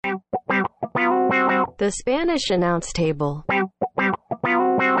The Spanish Announce Table.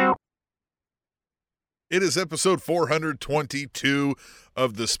 It is episode 422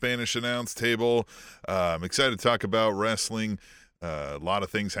 of the Spanish Announce Table. I'm excited to talk about wrestling. A lot of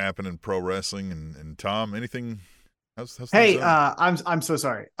things happen in pro wrestling. And Tom, anything? How's hey, I'm so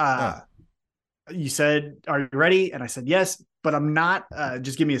sorry. You said, "Are you ready?" And I said yes, but I'm not.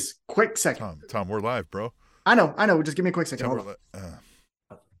 Just give me a quick second. Tom, we're live, bro. I know. Just give me a quick second. Hold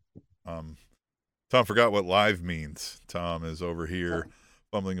on. Tom forgot what live means. Tom is over here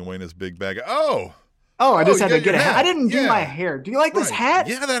fumbling away in his big bag. Oh, I just had to get a hat. I didn't do my hair. Do you like this hat?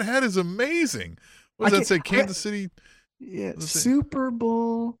 Yeah, that hat is amazing. What does that say? Kansas City? Yeah, Super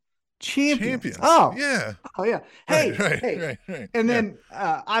Bowl champions. Oh, yeah. Oh, yeah. Hey, right. And then,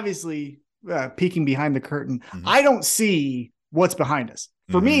 obviously, peeking behind the curtain, I don't see what's behind us.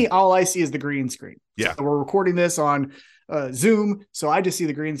 For me, all I see is the green screen. Yeah. So we're recording this on Zoom, so I just see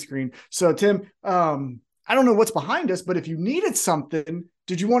the green screen. So, Tim, I don't know what's behind us, but if you needed something,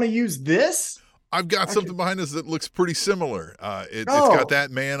 did you want to use this? I've got something behind us that looks pretty similar. It's got that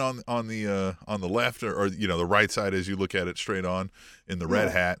man on the left or the right side as you look at it straight on in the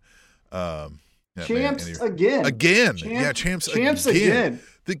red hat. Champs again. Champs again.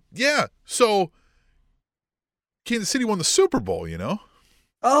 So Kansas City won the Super Bowl,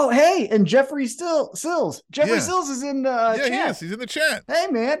 Oh, hey, and Jeffrey Sills. Sills is in the chat. Yes, he's in the chat. Hey,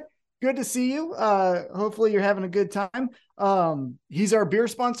 man. Good to see you. Hopefully you're having a good time. He's our beer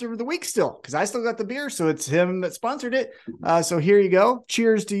sponsor of the week still, because I still got the beer, so it's him that sponsored it. So here you go.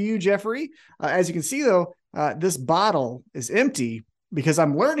 Cheers to you, Jeffrey. As you can see, though, this bottle is empty because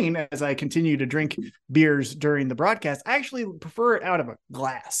I'm learning as I continue to drink beers during the broadcast. I actually prefer it out of a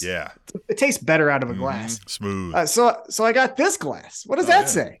glass. Yeah. It tastes better out of a glass. Smooth. So I got this glass. What does that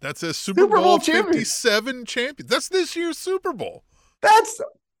say? That says Super Bowl 57 champions. That's this year's Super Bowl. That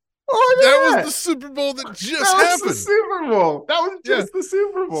was the Super Bowl that just happened. The Super Bowl. That was just the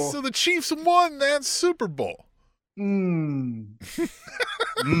Super Bowl. So the Chiefs won that Super Bowl.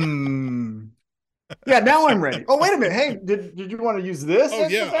 Yeah, now I'm ready. Oh, wait a minute. Hey, did you want to use this? Oh,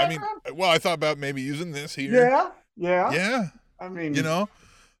 yeah. I mean, I thought about maybe using this here. Yeah. I mean,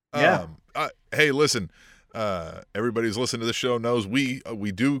 hey, listen, everybody who's listening to the show knows we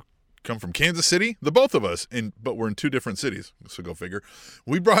do come from Kansas City, the both of us, but we're in two different cities, so go figure.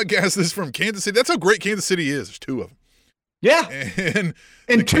 We broadcast this from Kansas City. That's how great Kansas City is. There's two of them. Yeah. And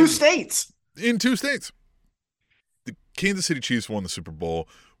in two states. In two states. The Kansas City Chiefs won the Super Bowl,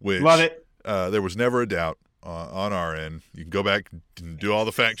 which love it. There was never a doubt on our end. You can go back and do all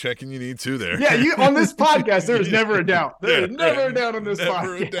the fact checking you need to there. Yeah, on this podcast, there was never a doubt. There was never a doubt on this podcast.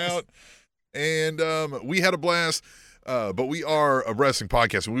 Never a doubt. And we had a blast. But we are a wrestling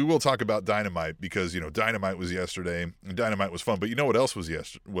podcast, and we will talk about Dynamite because Dynamite was yesterday, and Dynamite was fun. But you know what else was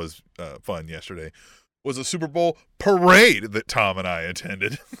fun yesterday? Was a Super Bowl parade that Tom and I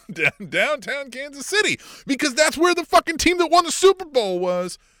attended downtown Kansas City, because that's where the fucking team that won the Super Bowl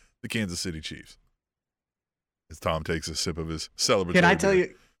was, the Kansas City Chiefs. As Tom takes a sip of his celebratory. Can I tell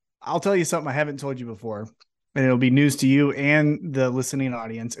you? I'll tell you something I haven't told you before. And it'll be news to you and the listening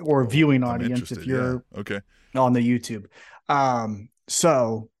audience or viewing audience if you're on the YouTube.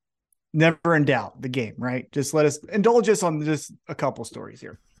 So never in doubt the game, right? Just let us indulge us on just a couple stories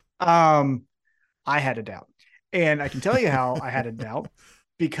here. I had a doubt, and I can tell you how I had a doubt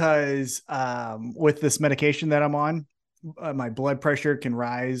because with this medication that I'm on, my blood pressure can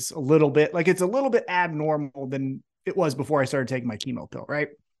rise a little bit. Like it's a little bit abnormal than it was before I started taking my chemo pill, right?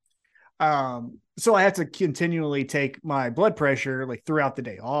 So I have to continually take my blood pressure like throughout the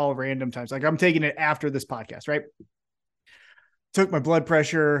day, all random times. Like I'm taking it after this podcast, right? Took my blood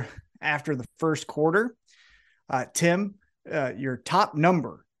pressure after the first quarter. Tim, your top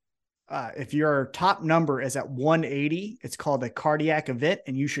number, if your top number is at 180, it's called a cardiac event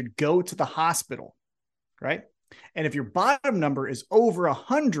and you should go to the hospital, right? And if your bottom number is over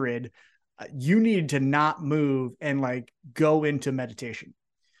 100, you need to not move and like go into meditation.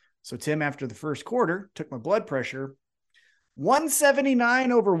 So Tim, after the first quarter, took my blood pressure,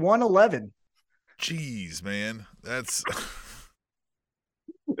 179 over 111. Jeez, man. That's...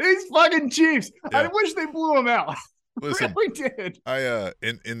 These fucking Chiefs. Yeah. I wish they blew them out. Listen, really did. I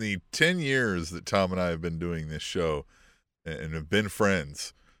in the 10 years that Tom and I have been doing this show and have been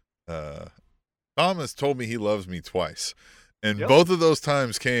friends, Tom has told me he loves me twice. And both of those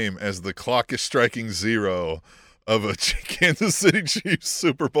times came as the clock is striking zero of a Kansas City Chiefs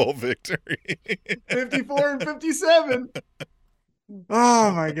Super Bowl victory. 54 and 57.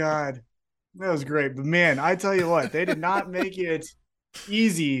 Oh, my God. That was great. But, man, I tell you what, they did not make it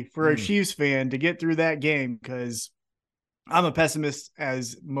easy for a Chiefs fan to get through that game because I'm a pessimist,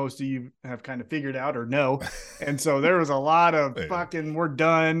 as most of you have kind of figured out or know. And so there was a lot of fucking, we're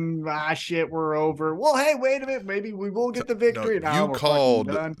done. Shit, we're over. Well, hey, wait a minute. Maybe we will get the victory. No, you called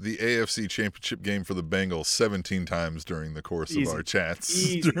the AFC Championship game for the Bengals 17 times during the course of our chats.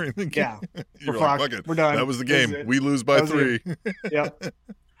 During the game. Yeah. You're like, fuck it. We're done. That was the game. We lose by 3. Yep.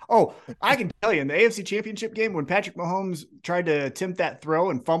 Oh, I can tell you in the AFC Championship game, when Patrick Mahomes tried to attempt that throw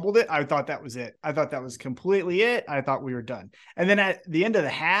and fumbled it, I thought that was it. I thought that was completely it. I thought we were done. And then at the end of the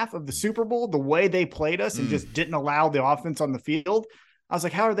half of the Super Bowl, the way they played us and just didn't allow the offense on the field, I was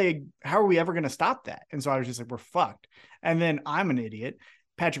like, how are we ever going to stop that? And so I was just like, we're fucked. And then I'm an idiot.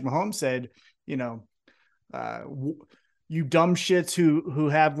 Patrick Mahomes said, you dumb shits who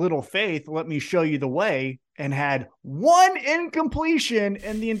have little faith, let me show you the way, and had one incompletion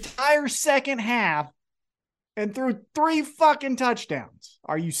in the entire second half and threw 3 fucking touchdowns.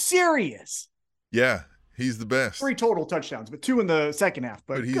 Are you serious? Yeah, he's the best. 3 total touchdowns, but 2 in the second half.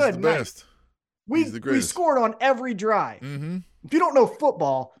 But he's good the best. We scored on every drive. Mm-hmm. If you don't know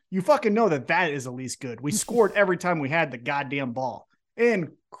football, you fucking know that is at least good. We scored every time we had the goddamn ball.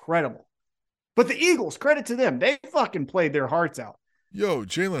 Incredible. But the Eagles, credit to them. They fucking played their hearts out. Yo,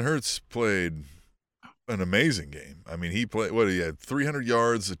 Jalen Hurts played an amazing game. I mean, he had 300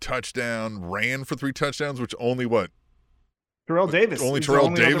 yards, a touchdown, ran for 3 touchdowns, which only Terrell Davis. Only Terrell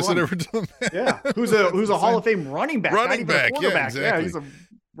Davis had ever done that. Yeah. Who's a Hall of Fame running back. Running back, yeah, exactly. Yeah, he's a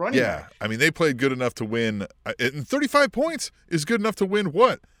running back. I mean, they played good enough to win. And 35 points is good enough to win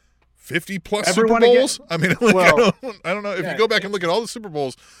what? 50 plus Super Bowls? I mean, I don't know. If you go back and look at all the Super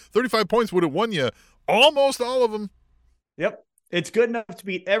Bowls, 35 points would have won you almost all of them. Yep. It's good enough to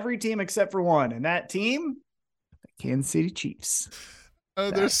beat every team except for one. And that team, the Kansas City Chiefs.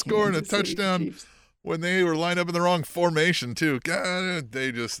 They're scoring a touchdown when they were lined up in the wrong formation, too. God,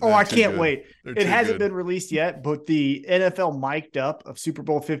 they just. I can't wait. It hasn't been released yet, but the NFL mic'd up of Super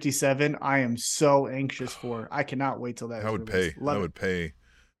Bowl 57, I am so anxious for. I cannot wait till that. I would pay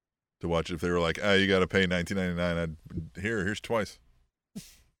to watch it if they were like, you got to pay $19.99. Here's twice.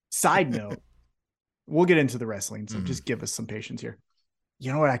 Side note, we'll get into the wrestling, so just give us some patience here.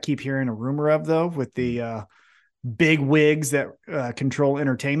 You know what I keep hearing a rumor of, though, with the big wigs that control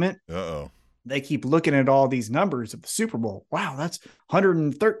entertainment? Uh-oh. They keep looking at all these numbers of the Super Bowl. Wow, that's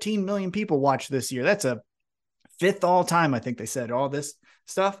 113 million people watched this year. That's a 5th all time, I think they said, all this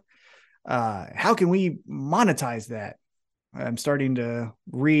stuff. How can we monetize that? I'm starting to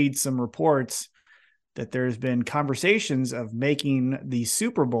read some reports that there's been conversations of making the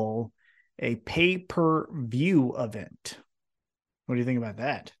Super Bowl a pay-per-view event. What do you think about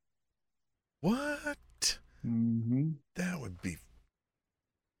that? What? Mm-hmm. That would be...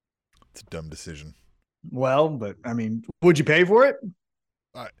 It's a dumb decision. Well, but, I mean, would you pay for it?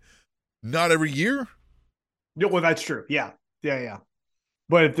 Not every year. Yeah, well, that's true. Yeah.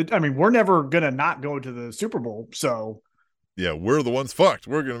 But, we're never going to not go to the Super Bowl, so... Yeah, we're the ones fucked.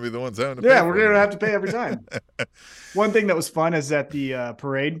 We're going to be the ones having to pay. Yeah, we're going to have to pay every time. One thing that was fun is at the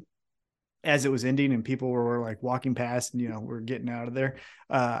parade, as it was ending and people were like walking past and, we're getting out of there.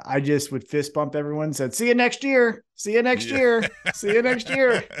 I just would fist bump everyone and said, see you next year. See you next year. See you next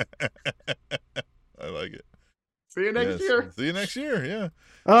year. I like it. See you next year. See you next year. Yeah.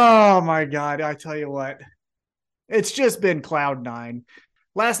 Oh my God. I tell you what, it's just been cloud 9.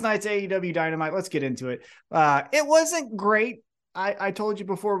 Last night's AEW Dynamite, let's get into it. It wasn't great. I told you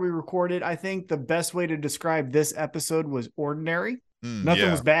before we recorded, I think the best way to describe this episode was ordinary.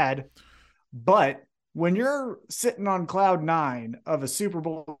 Nothing was bad. But when you're sitting on cloud 9 of a Super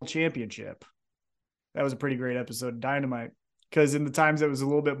Bowl championship, that was a pretty great episode of Dynamite. Because in the times that was a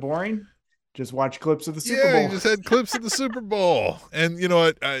little bit boring, just watch clips of the Super Bowl. Yeah, you just had clips of the Super Bowl. And you know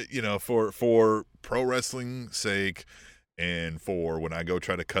what? For pro wrestling's sake, and for when I go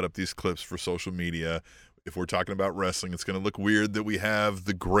try to cut up these clips for social media, if we're talking about wrestling, it's going to look weird that we have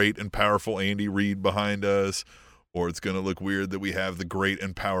the great and powerful Andy Reid behind us, or it's going to look weird that we have the great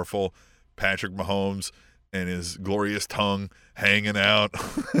and powerful Patrick Mahomes and his glorious tongue hanging out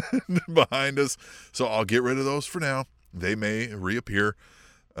behind us. So I'll get rid of those for now. They may reappear,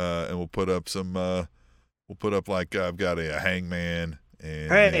 and we'll put up some. We'll put up like I've got a Hangman.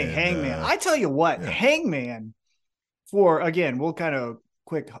 Hangman! I tell you what, Hangman. We'll kind of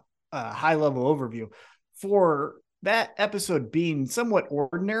quick high level overview for that episode being somewhat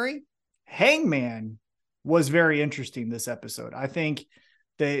ordinary. Hangman was very interesting this episode. I think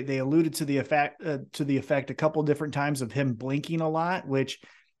they alluded to the effect a couple different times of him blinking a lot, which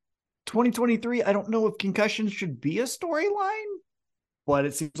 2023, I don't know if concussions should be a storyline, but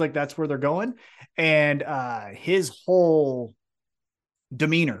it seems like that's where they're going. And his whole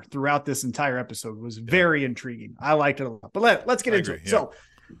demeanor throughout this entire episode was very intriguing. I liked it a lot. But let's get into it. Yeah. So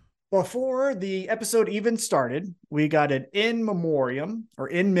before the episode even started, we got an in memoriam, or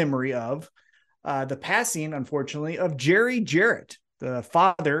in memory of the passing, unfortunately, of Jerry Jarrett, the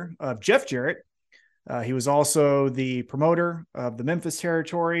father of Jeff Jarrett. He was also the promoter of the Memphis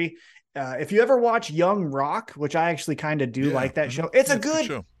territory. If you ever watch Young Rock, which I actually kind of do like that show, it's a good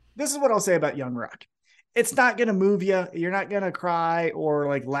show. This is what I'll say about Young Rock. It's not going to move you. You're not going to cry or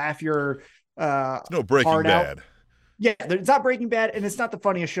like laugh your no Breaking Bad. Out. Yeah, it's not Breaking Bad, and it's not the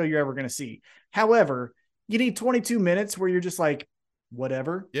funniest show you're ever going to see. However, you need 22 minutes where you're just like,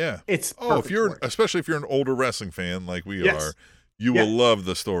 whatever. Yeah. It's especially if you're an older wrestling fan like we are, you will love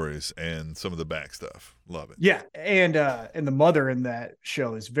the stories and some of the back stuff. Love it. Yeah. And the mother in that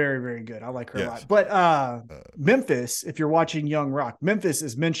show is very, very good. I like her a lot. But Memphis, if you're watching Young Rock, Memphis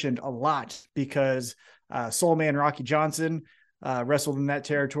is mentioned a lot because Soul Man Rocky Johnson wrestled in that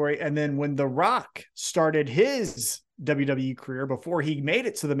territory. And then when The Rock started his WWE career, before he made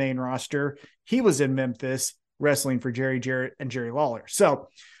it to the main roster, he was in Memphis wrestling for Jerry Jarrett and Jerry Lawler. So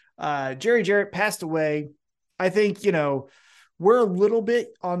Jerry Jarrett passed away. I think, we're a little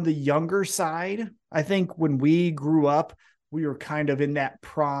bit on the younger side. I think when we grew up, we were kind of in that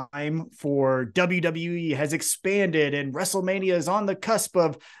prime for WWE has expanded and WrestleMania is on the cusp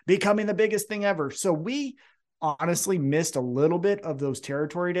of becoming the biggest thing ever. So we honestly missed a little bit of those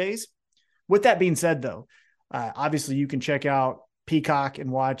territory days. With that being said, though, obviously you can check out Peacock and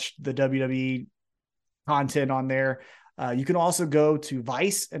watch the WWE content on there. You can also go to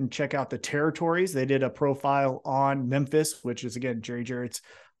Vice and check out the territories. They did a profile on Memphis, which is, again, Jerry Jarrett's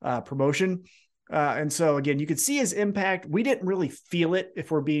promotion. And so, again, you could see his impact. We didn't really feel it,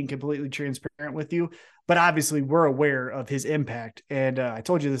 if we're being completely transparent with you, but obviously we're aware of his impact. And I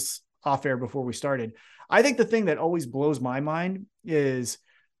told you this off air before we started. I think the thing that always blows my mind is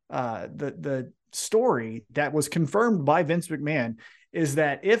the story that was confirmed by Vince McMahon is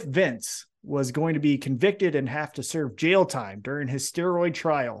that if Vince was going to be convicted and have to serve jail time during his steroid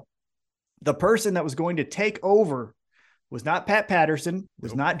trial, the person that was going to take over was not Pat Patterson,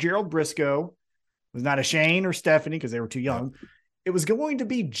 was not Gerald Briscoe, was not a Shane or Stephanie because they were too young. It was going to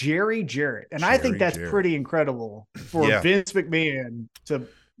be Jerry Jarrett. And I think that's pretty incredible for Vince McMahon to,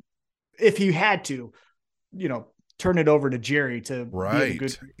 if he had to, turn it over to Jerry to be a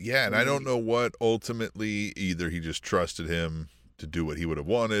good. Yeah. And I don't know what ultimately, either he just trusted him to do what he would have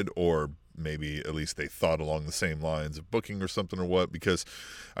wanted, or maybe at least they thought along the same lines of booking or something, or what, because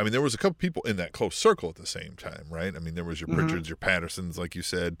I mean, there was a couple people in that close circle at the same time, right? I mean, there was your Pritchards, your Pattersons, like you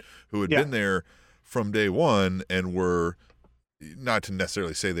said, who had been there from day one and were, not to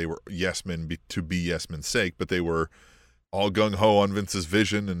necessarily say they were yes men to be yes men's sake, but they were all gung-ho on Vince's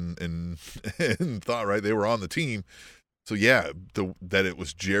vision and thought, right, they were on the team. So yeah, that it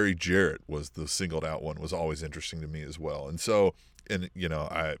was Jerry Jarrett was the singled out one was always interesting to me as well. And so, and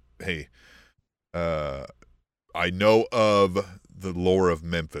I know of the lore of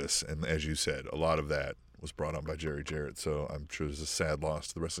Memphis, and as you said, a lot of that was brought on by Jerry Jarrett. So I'm sure there's a sad loss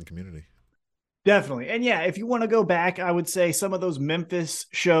to the wrestling community. Definitely. And yeah, if you want to go back, I would say some of those Memphis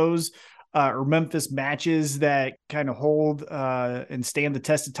shows or Memphis matches that kind of hold and stand the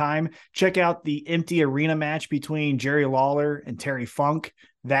test of time, check out the empty arena match between Jerry Lawler and Terry Funk.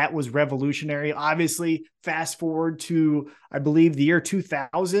 That was revolutionary. Obviously, fast forward to, I believe, the year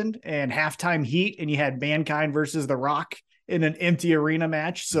 2000 and Halftime Heat, and you had Mankind versus The Rock in an empty arena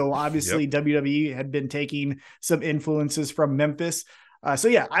match. So obviously WWE had been taking some influences from Memphis.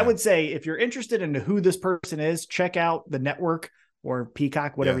 I would say if you're interested in who this person is, check out the network or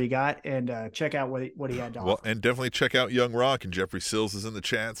Peacock, whatever you got, and check out what he had to offer. And definitely check out Young Rock. And Jeffrey Sills is in the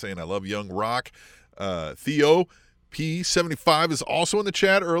chat saying, I love Young Rock. Theo P75 is also in the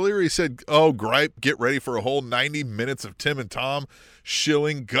chat earlier. He said, gripe, get ready for a whole 90 minutes of Tim and Tom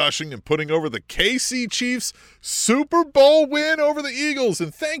shilling, gushing, and putting over the KC Chiefs Super Bowl win over the Eagles.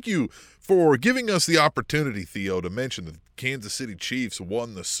 And thank you for giving us the opportunity, Theo, to mention the Kansas City Chiefs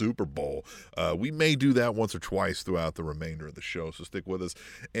won the Super Bowl. We may do that once or twice throughout the remainder of the show, so stick with us.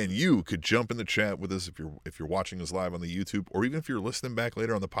 And you could jump in the chat with us if you're watching us live on the YouTube, or even if you're listening back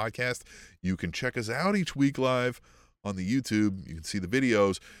later on the podcast. You can check us out each week live on the YouTube. You can see the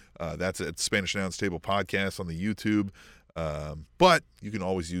videos. That's at Spanish Announce Table Podcast on the YouTube. But you can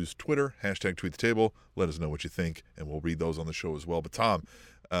always use Twitter, #TweetTheTable. Let us know what you think, and we'll read those on the show as well. But Tom,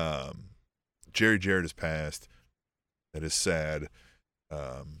 Jerry Jarrett has passed. That is sad.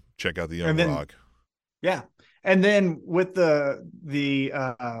 Check out the Young Rock. Yeah. And then with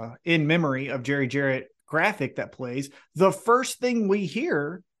the in memory of Jerry Jarrett graphic that plays, the first thing we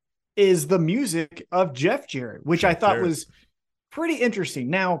hear is the music of Jeff Jarrett, which I thought was pretty interesting.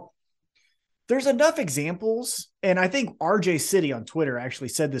 Now, there's enough examples, and I think RJ City on Twitter actually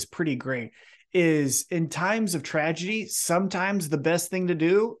said this pretty great, is in times of tragedy, sometimes the best thing to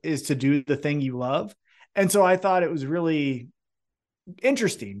do is to do the thing you love. And so I thought it was really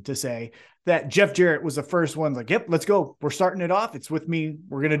interesting to say that Jeff Jarrett was the first one like, yep, let's go. We're starting it off. It's with me.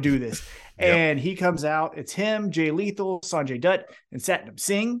 We're going to do this. Yep. And he comes out. It's him, Jay Lethal, Sanjay Dutt, and Satnam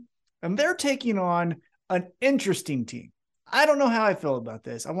Singh. And they're taking on an interesting team. I don't know how I feel about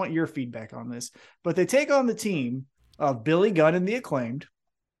this. I want your feedback on this. But they take on the team of Billy Gunn and the Acclaimed.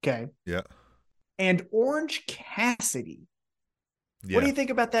 Okay. Yeah. And Orange Cassidy. Yeah. What do you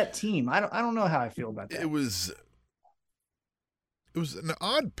think about that team? I don't know how I feel about that. It was an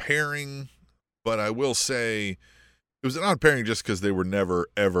odd pairing, but I will say it was an odd pairing just because they were never,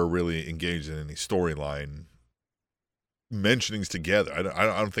 ever really engaged in any storyline mentionings together. I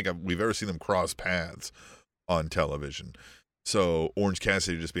don't think we've ever seen them cross paths on television. So Orange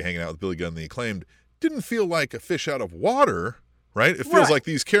Cassidy just be hanging out with Billy Gunn and the Acclaimed didn't feel like a fish out of water, right? It feels like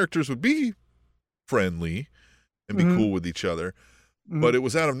these characters would be friendly and be cool with each other. But it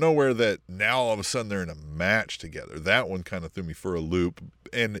was out of nowhere that now all of a sudden they're in a match together. That one kind of threw me for a loop,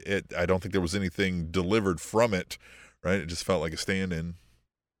 and I don't think there was anything delivered from it, right? It just felt like a stand-in.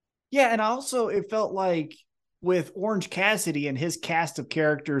 Yeah, and also it felt like with Orange Cassidy and his cast of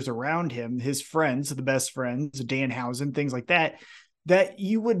characters around him, his friends, the best friends, Danhausen, things like that, that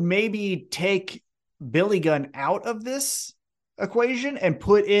you would maybe take Billy Gunn out of this equation and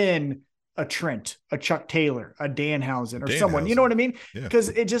put in a Trent, a Chuck Taylor, a Danhausen, or someone, you know what I mean? Because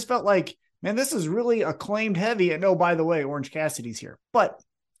it just felt like, man, this is really Acclaimed heavy. And oh, by the way, Orange Cassidy's here, but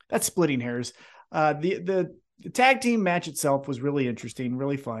that's splitting hairs. The tag team match itself was really interesting,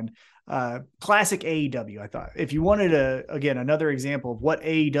 really fun. Classic AEW, I thought. If you wanted another example of what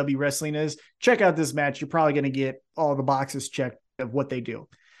AEW wrestling is, check out this match. You're probably going to get all the boxes checked of what they do.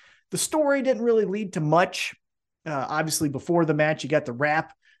 The story didn't really lead to much. Obviously, before the match, you got the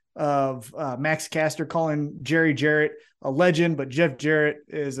rap of Max Caster calling Jerry Jarrett a legend, but Jeff Jarrett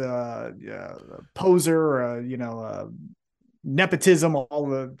is a poser, or nepotism, all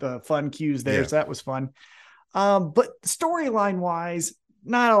the fun cues there. Yeah. So that was fun. But storyline wise,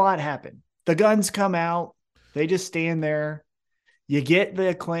 not a lot happened. The Guns come out, they just stand there. You get the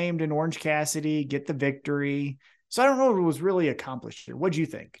Acclaimed and Orange Cassidy, get the victory. So I don't know what was really accomplished here. What do you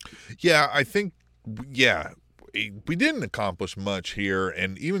think? Yeah, I think, we didn't accomplish much here,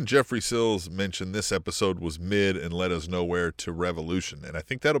 and even Jeffrey Sills mentioned this episode was mid and led us nowhere to Revolution, and I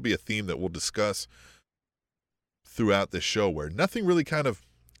think that'll be a theme that we'll discuss throughout this show, where nothing really kind of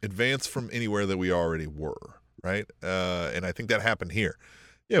advanced from anywhere that we already were, right? And I think that happened here.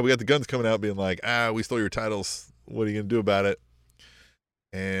 Yeah, we got the Guns coming out being like, we stole your titles. What are you going to do about it?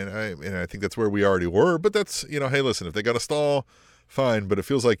 And I think that's where we already were, but that's, hey, listen, if they got to stall, fine, but it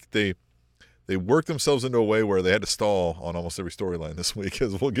feels like they worked themselves into a way where they had to stall on almost every storyline this week,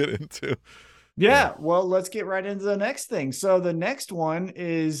 as we'll get into. Yeah, well, let's get right into the next thing. So the next one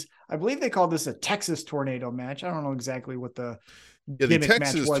is, I believe they called this a Texas Tornado match. I don't know exactly what the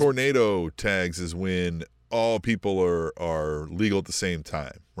Texas Tornado tags is when all people are legal at the same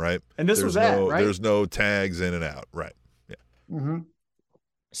time, right? And this was that, right? There's no tags in and out, right? Yeah. Mm-hmm.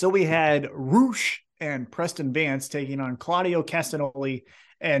 So we had Roosh and Preston Vance taking on Claudio Castagnoli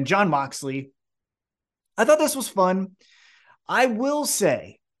and Jon Moxley. I thought this was fun. I will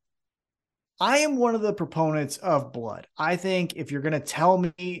say, I am one of the proponents of blood. I think if you're going to tell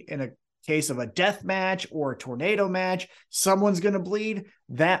me in a case of a death match or a tornado match, someone's going to bleed,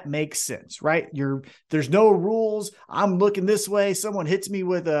 that makes sense, right? There's no rules. I'm looking this way. Someone hits me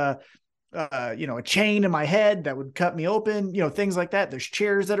with a chain in my head that would cut me open, things like that. There's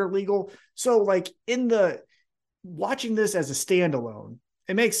chairs that are legal. So like watching this as a standalone,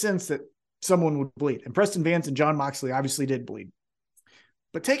 it makes sense that someone would bleed. And Preston Vance and Jon Moxley obviously did bleed.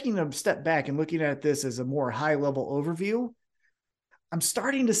 But taking a step back and looking at this as a more high-level overview, I'm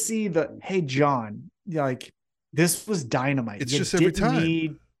starting to see hey, John, this was Dynamite. It's just every time.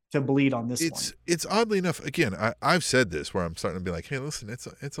 Need to bleed on this one. It's oddly enough, again, I've said this where I'm starting to be like, hey, listen,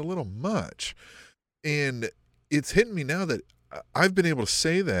 it's a little much. And it's hitting me now that I've been able to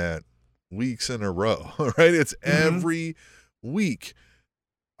say that weeks in a row, right? It's every week.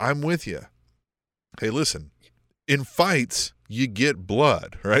 I'm with you. Hey, listen, in fights, you get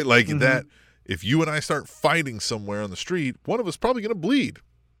blood, right? Like that, if you and I start fighting somewhere on the street, one of us probably going to bleed.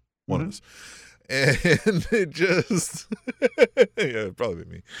 One of us. And it just, it'd probably be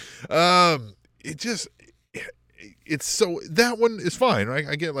me. It's so, that one is fine, right?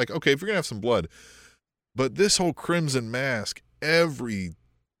 I get like, okay, if you're going to have some blood, but this whole Crimson Mask, every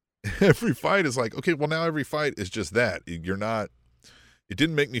fight is like, okay, well now every fight is just that. You're not it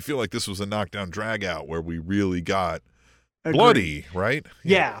didn't make me feel like this was a knockdown drag out where we really got bloody, right?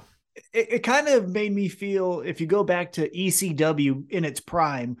 Yeah. It kind of made me feel, if you go back to ECW in its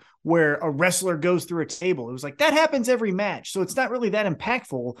prime, where a wrestler goes through a table, it was like that happens every match. So it's not really that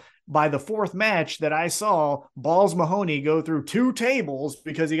impactful. By the fourth match that I saw Balls Mahoney go through 2 tables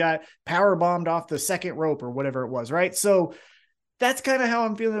because he got power bombed off the second rope or whatever it was, right? So that's kind of how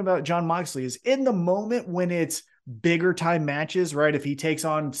I'm feeling about Jon Moxley, is in the moment when it's bigger time matches, right? If he takes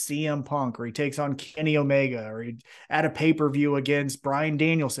on CM Punk or he takes on Kenny Omega or he at a pay-per-view against Bryan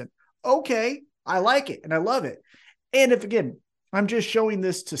Danielson, okay, I like it and I love it. And if, again, I'm just showing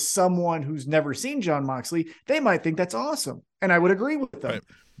this to someone who's never seen Jon Moxley, they might think that's awesome. And I would agree with them. Right.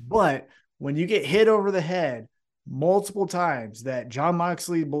 But when you get hit over the head multiple times, that Jon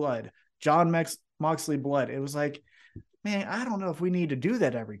Moxley blood, it was like, man, I don't know if we need to do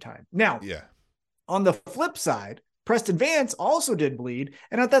that every time. Now, on the flip side, Preston Vance also did bleed.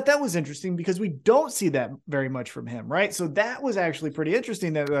 And I thought that was interesting because we don't see that very much from him, right? So that was actually pretty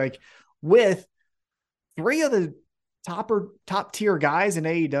interesting that, like, with 3 of the top tier guys in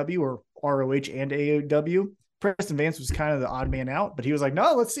AEW or ROH and AEW, Preston Vance was kind of the odd man out, but he was like,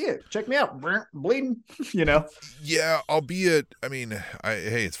 no, let's see it. Check me out. Bleeding, Yeah, albeit, I mean,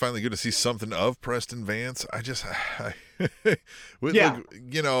 hey, it's finally good to see something of Preston Vance. Hey,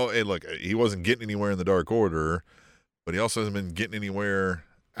 look, he wasn't getting anywhere in the Dark Order, but he also hasn't been getting anywhere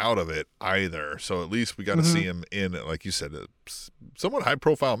out of it either. So at least we got to see him in, like you said, a somewhat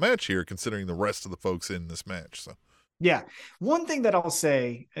high-profile match here, considering the rest of the folks in this match. So. Yeah. One thing that I'll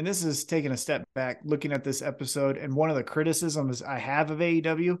say, and this is taking a step back looking at this episode, and one of the criticisms I have of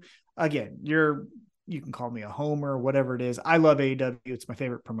AEW, again, you can call me a homer, whatever it is. I love AEW. It's my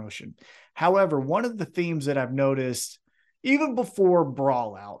favorite promotion. However, one of the themes that I've noticed, even before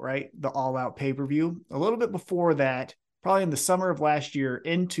Brawl Out, right? The All Out pay-per-view, a little bit before that, probably in the summer of last year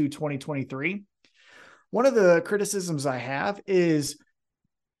into 2023, one of the criticisms I have is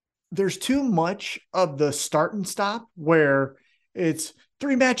there's too much of the start and stop where it's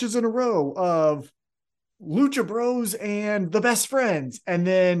 3 matches in a row of Lucha Bros and the Best Friends, and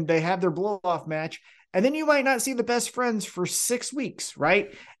then they have their blow-off match, and then you might not see the Best Friends for 6 weeks,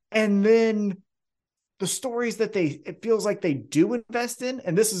 right? And then the stories that it feels like they do invest in,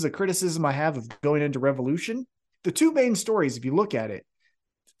 and this is a criticism I have of going into Revolution, the 2 main stories, if you look at it,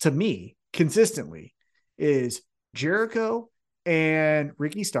 to me, consistently, is Jericho and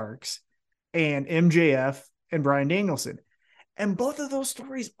Ricky Starks and MJF and Bryan Danielson. And both of those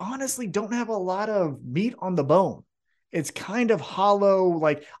stories honestly don't have a lot of meat on the bone. It's kind of hollow.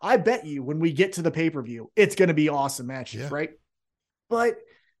 Like, I bet you when we get to the pay-per-view, it's going to be awesome matches, right? But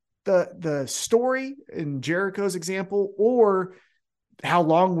the story in Jericho's example, or how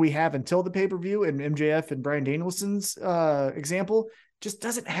long we have until the pay-per-view in MJF and Bryan Danielson's example, just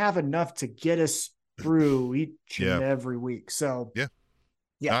doesn't have enough to get us through each and every week. So yeah,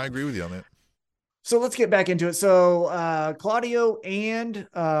 I agree with you on that. So let's get back into it. So Claudio and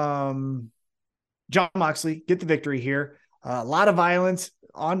Jon Moxley get the victory here. A lot of violence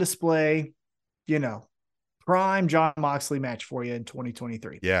on display, prime Jon Moxley match for you in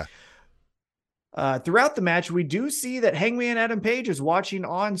 2023. Yeah. Throughout the match, we do see that Hangman Adam Page is watching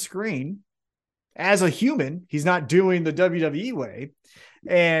on screen as a human. He's not doing the WWE way.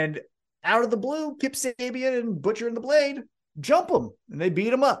 And out of the blue, Kip Sabian and Butcher and the Blade jump him, and they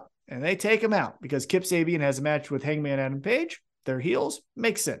beat him up, and they take him out because Kip Sabian has a match with Hangman Adam Page. They're heels.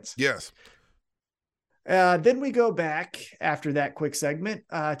 Makes sense. Yes. Then we go back after that quick segment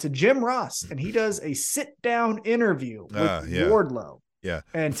to Jim Ross, and he does a sit-down interview with Wardlow. Yeah.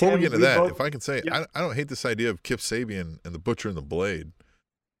 And before we get into that, if I can say, I don't hate this idea of Kip Sabian and the Butcher and the Blade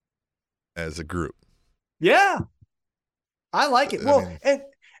as a group. Yeah. I like it.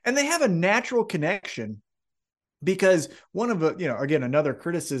 And they have a natural connection, because one of the, again, another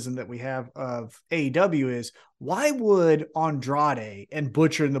criticism that we have of AEW is, why would Andrade and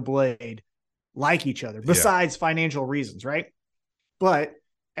Butcher and the Blade like each other besides financial reasons, right? But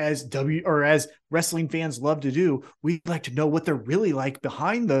as wrestling fans love to do, we like to know what they're really like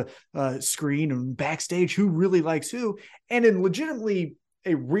behind the screen and backstage, who really likes who. And in legitimately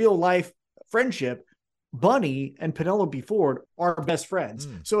a real life friendship, Bunny and Penelope Ford are best friends.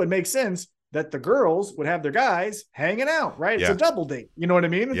 So it makes sense that the girls would have their guys hanging out, right? It's a double date. You know what I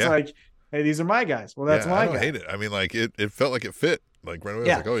mean? It's like, hey, these are my guys. Well, that's my guy. I don't hate it. I mean, like, it felt like it fit. Like, right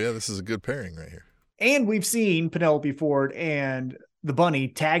away, I was like, oh, yeah, this is a good pairing right here. And we've seen Penelope Ford and the Bunny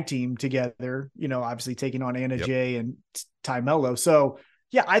tag team together, obviously taking on Anna Jay and Ty Mello. So,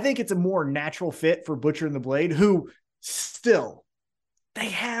 yeah, I think it's a more natural fit for Butcher and the Blade, who still, they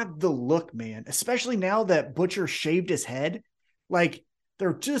have the look, man, especially now that Butcher shaved his head. Like,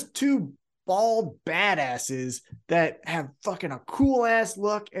 they're just two bald badasses that have fucking a cool ass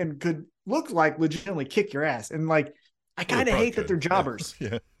look and could look like legitimately kick your ass. And like, I kind of hate that they're jobbers.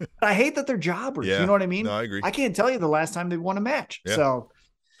 Yeah. I hate that they're jobbers. Yeah. You know what I mean? No, I agree. I can't tell you the last time they won a match. Yeah. So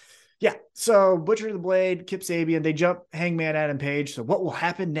yeah. So Butcher the Blade, Kip Sabian, they jump Hangman Adam Page. So what will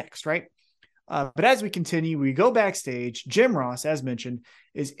happen next, right? But as we continue, we go backstage. Jim Ross, as mentioned,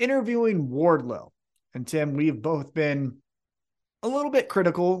 is interviewing Wardlow. And Tim, we've both been a little bit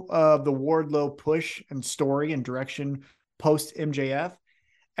critical of the Wardlow push and story and direction post MJF.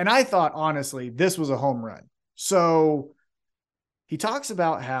 And I thought, honestly, this was a home run. So he talks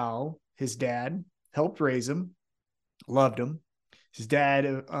about how his dad helped raise him, loved him. His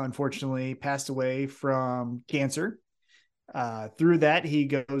dad, unfortunately, passed away from cancer. Through that, he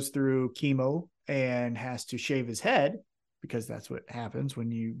goes through chemo and has to shave his head because that's what happens when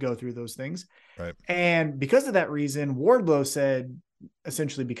you go through those things. Right. And because of that reason, Wardlow said,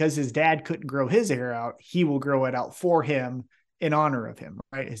 essentially, because his dad couldn't grow his hair out, he will grow it out for him in honor of him,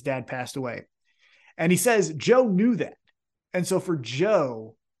 right? His dad passed away. And he says Joe knew that. And so for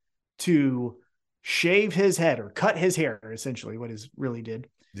Joe to shave his head or cut his hair, essentially what his really did.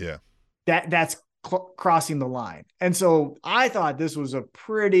 Yeah. That's crossing the line. And so I thought this was a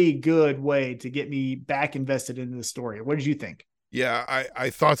pretty good way to get me back invested into the story. What did you think? Yeah, I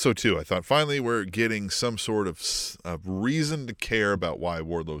thought so too. I thought finally we're getting some sort of reason to care about why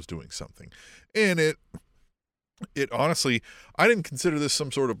Wardlow's doing something. And it honestly, I didn't consider this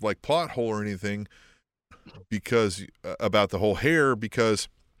some sort of like plot hole or anything because about the whole hair, because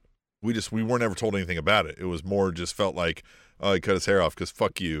we weren't ever told anything about it. It was more just felt like, oh, he cut his hair off because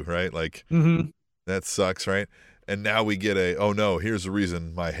fuck you, right? Like, that sucks, right? And now we get oh no, here's the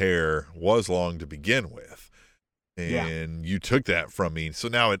reason my hair was long to begin with. And you took that from me. So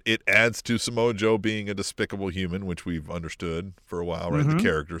now it adds to Samoa Joe being a despicable human, which we've understood for a while, right? The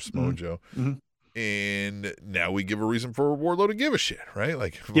character Samoa Joe. And now we give a reason for Wardlow to give a shit, right?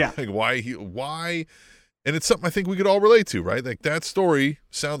 Like why? And it's something I think we could all relate to, right? Like that story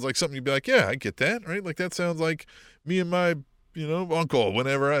sounds like something you'd be like, yeah, I get that, right? Like that sounds like me and my, uncle,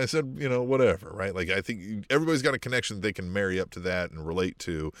 whenever I said, whatever, right? Like I think everybody's got a connection they can marry up to that and relate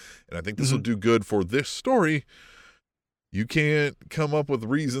to. And I think this will do good for this story. You can't come up with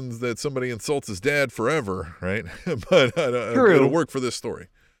reasons that somebody insults his dad forever, right? But it'll work for this story.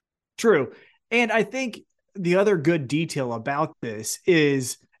 True. And I think the other good detail about this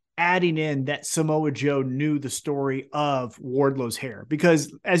is adding in that Samoa Joe knew the story of Wardlow's hair,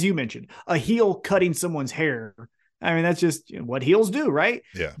 because as you mentioned, a heel cutting someone's hair, I mean, that's just what heels do, right?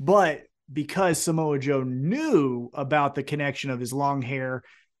 Yeah. But because Samoa Joe knew about the connection of his long hair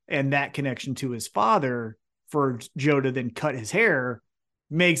and that connection to his father, for Joe to then cut his hair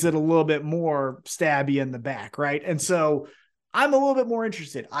makes it a little bit more stabby in the back, right? And so I'm a little bit more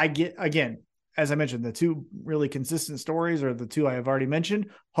interested. I get, again, as I mentioned, the two really consistent stories are the two I have already mentioned.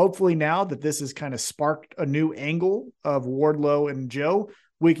 Hopefully now that this has kind of sparked a new angle of Wardlow and Joe,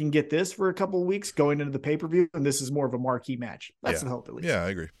 we can get this for a couple of weeks going into the pay-per-view, and this is more of a marquee match. That's the hope, at least. Yeah, I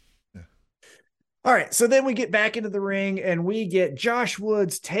agree. Yeah. All right, so then we get back into the ring, and we get Josh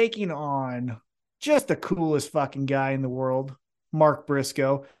Woods taking on just the coolest fucking guy in the world, Mark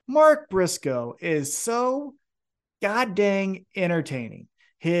Briscoe. Mark Briscoe is so goddamn entertaining.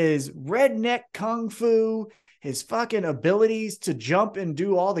 His redneck kung fu, his fucking abilities to jump and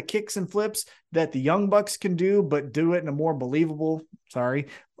do all the kicks and flips that the Young Bucks can do, but do it in a more believable,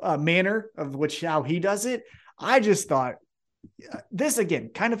 manner of which how he does it. I just thought this, again,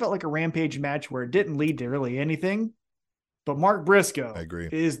 kind of felt like a Rampage match where it didn't lead to really anything. But Mark Briscoe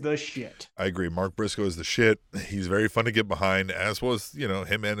is the shit. I agree. Mark Briscoe is the shit. He's very fun to get behind, as was,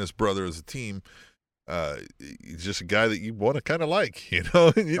 him and his brother as a team. He's just a guy that you want to kind of like,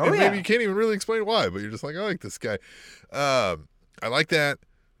 Maybe you can't even really explain why, but you're just like, I like this guy. I like that.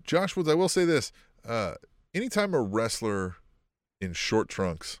 Josh Woods, I will say this. Anytime a wrestler in short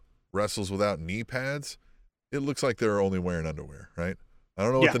trunks wrestles without knee pads, it looks like they're only wearing underwear, right? I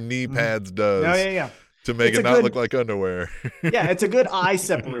don't know what the knee pads does. To make it not look like underwear. Yeah, it's a good eye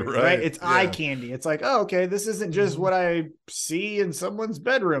separator, right? It's eye candy. It's like, oh, okay, this isn't just what I see in someone's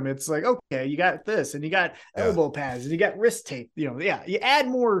bedroom. It's like, okay, you got this, and you got elbow pads, and you got wrist tape. You add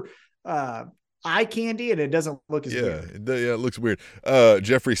more eye candy, and it doesn't look as weird. Yeah, it looks weird.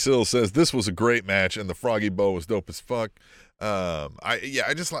 Jeffrey Sills says this was a great match, and the Froggy Bow was dope as fuck. I'd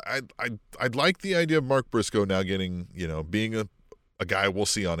like the idea of Mark Briscoe now getting, being a guy we'll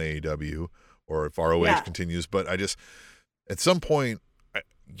see on AEW. Or if ROH continues, but I just, at some point,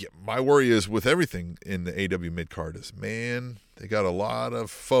 my worry is with everything in the AEW mid-card is, man, they got a lot of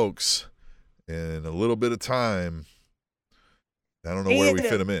folks in a little bit of time. I don't know where we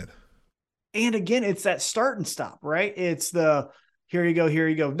fit him in. And again, it's that start and stop, right? It's the here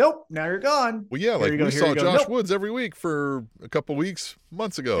you go. Nope, now you're gone. Well, yeah, like we saw Josh Woods every week for a couple weeks,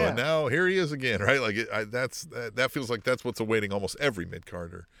 months ago, and now here he is again, right? Like that feels like that's what's awaiting almost every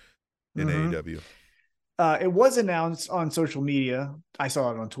mid-carder in AEW. It was announced on social media. I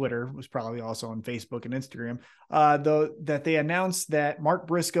saw it on Twitter. It was probably also on Facebook and Instagram. That they announced that Mark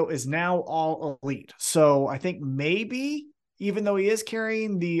Briscoe is now All Elite. So I think maybe, even though he is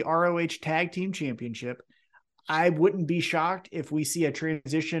carrying the ROH Tag Team Championship, I wouldn't be shocked if we see a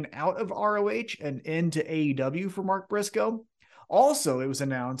transition out of ROH and into AEW for Mark Briscoe. Also, it was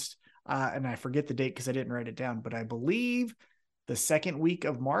announced, and I forget the date because I didn't write it down, but I believe the second week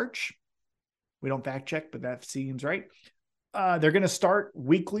of March. We don't fact check, but that seems right. They're going to start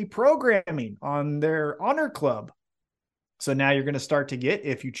weekly programming on their Honor Club. So now you're going to start to get,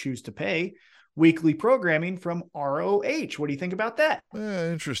 if you choose to pay, weekly programming from ROH. What do you think about that?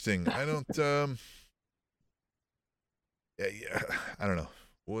 Interesting. I don't. I don't know.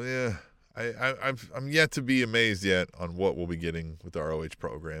 Well, yeah, I'm yet to be amazed yet on what we'll be getting with ROH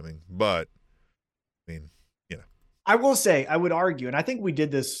programming, but I mean, I will say, I would argue, and I think we did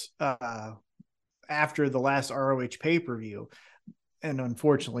this after the last ROH pay-per-view, and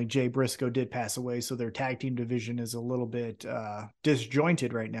unfortunately Jay Briscoe did pass away, so their tag team division is a little bit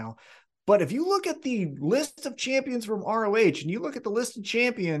disjointed right now. But if you look at the list of champions from ROH and you look at the list of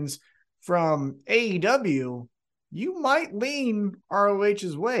champions from AEW, you might lean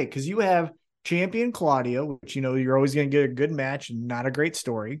ROH's way, because you have champion Claudio, which, you're always going to get a good match and not a great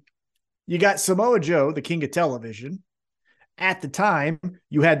story. You got Samoa Joe, the king of television. At the time,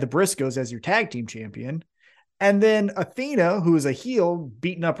 you had the Briscoes as your tag team champion. And then Athena, who is a heel,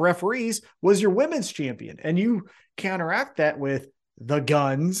 beating up referees, was your women's champion. And you counteract that with the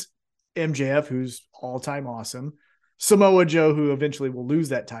Guns, MJF, who's all-time awesome, Samoa Joe, who eventually will lose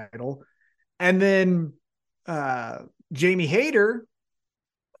that title, and then Jamie Hayter.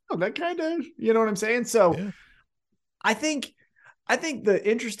 That kind of, you know what I'm saying? So yeah. I think the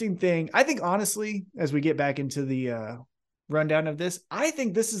interesting thing, honestly, as we get back into the rundown of this, I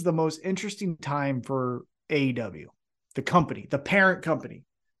think this is the most interesting time for AEW, the company, the parent company,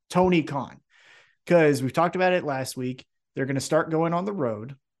 Tony Khan, because we've talked about it last week. They're going to start going on the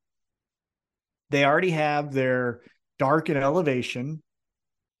road. They already have their Dark and Elevation,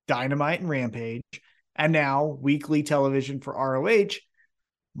 Dynamite and Rampage, and now weekly television for ROH.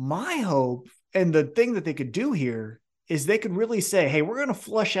 My hope, and the thing that they could do here, is they could really say, hey, we're going to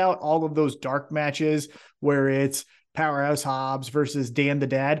flush out all of those dark matches where it's Powerhouse Hobbs versus Dan the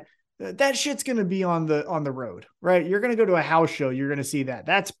Dad. That shit's going to be on the road, right? You're going to go to a house show. You're going to see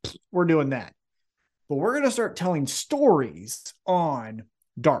that. We're doing that. But we're going to start telling stories on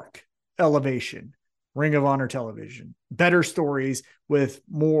Dark, Elevation, Ring of Honor television, better stories with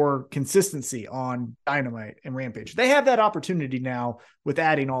more consistency on Dynamite and Rampage. They have that opportunity now with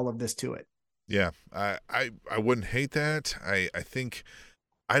adding all of this to it. Yeah, I wouldn't hate that. I think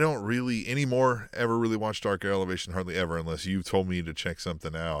I don't really anymore ever really watch Dark Elevation, hardly ever, unless you've told me to check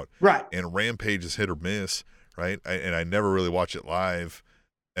something out. Right. And Rampage is hit or miss, right? And I never really watch it live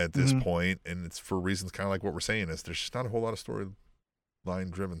at this point, and it's for reasons kind of like what we're saying is there's just not a whole lot of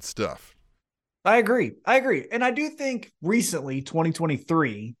storyline driven stuff. I agree. And I do think recently,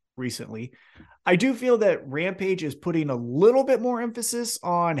 2023, I do feel that Rampage is putting a little bit more emphasis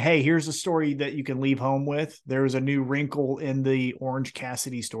on, hey, here's a story that you can leave home with. There's a new wrinkle in the Orange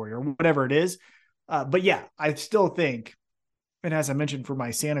Cassidy story or whatever it is. But yeah, I still think, and as I mentioned for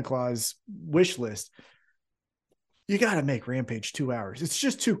my Santa Claus wish list, you got to make Rampage 2 hours. It's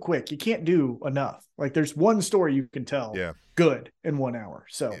just too quick. You can't do enough. Like there's one story you can tell good in 1 hour.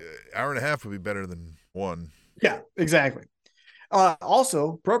 So hour and a half would be better than one. Yeah, exactly.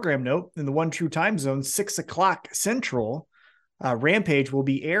 Also, program note, in the One True Time Zone, 6:00 Central, Rampage will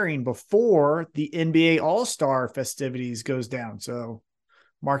be airing before the NBA All-Star festivities goes down. So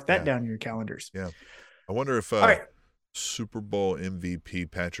mark that down in your calendars. Yeah. I wonder if Super Bowl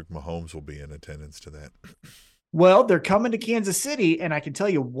MVP Patrick Mahomes will be in attendance to that. Well, they're coming to Kansas City, and I can tell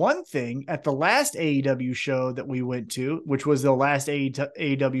you one thing. At the last AEW show that we went to, which was the last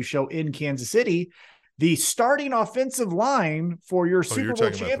AEW show in Kansas City, the starting offensive line for your Super Bowl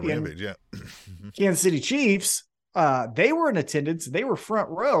champion, Rampage, Kansas City Chiefs, they were in attendance. They were front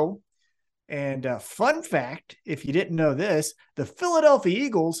row. And fun fact, if you didn't know this, the Philadelphia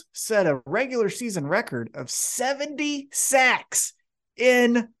Eagles set a regular season record of 70 sacks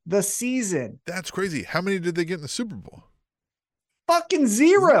in the season. That's crazy. How many did they get in the Super Bowl? Fucking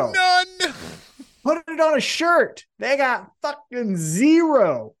zero. None. Put it on a shirt. They got fucking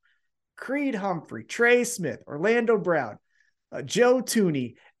zero. Creed Humphrey, Trey Smith, Orlando Brown, Joe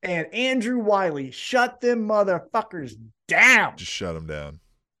Tooney and Andrew Wiley, shut them motherfuckers down. Just shut them down.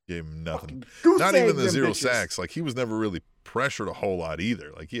 Gave him nothing. Not even the 0 sacks. Like, he was never really pressured a whole lot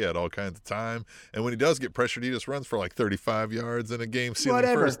either. Like, he had all kinds of time. And when he does get pressured, he just runs for like 35 yards in a game-sealing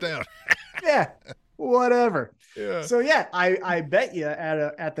first down. Yeah, whatever. Yeah. So, yeah, I bet you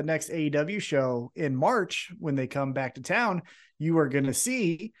at the next AEW show in March, when they come back to town, you are going to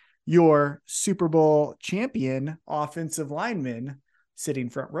see your Super Bowl champion offensive lineman sitting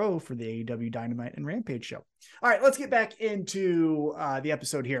front row for the AEW Dynamite and Rampage show. All right, let's get back into the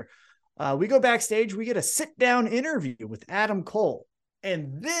episode here. We go backstage. We get a sit-down interview with Adam Cole.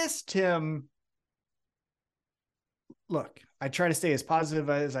 And this, Tim, look, I try to stay as positive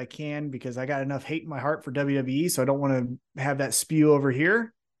as I can because I got enough hate in my heart for WWE, so I don't want to have that spew over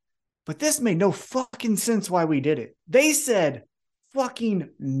here. But this made no fucking sense why we did it. They said fucking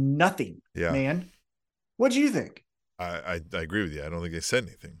nothing, man. What do you think? I agree with you. I don't think they said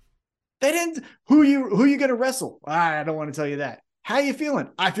anything. They didn't. Who you gonna wrestle? I don't want to tell you that. How you feeling?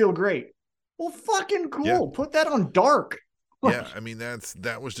 I feel great. Well, fucking cool. Yeah. Put that on Dark. Yeah, I mean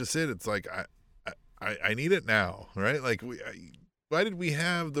that was just it. It's like I need it now, right? Like why did we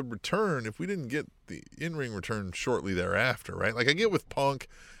have the return if we didn't get the in-ring return shortly thereafter, right? Like, I get with Punk,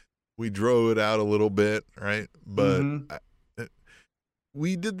 we drove it out a little bit, right? But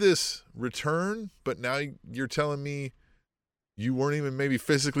we did this return, but now you're telling me you weren't even maybe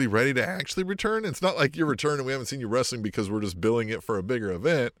physically ready to actually return? It's not like you're returning and we haven't seen you wrestling because we're just billing it for a bigger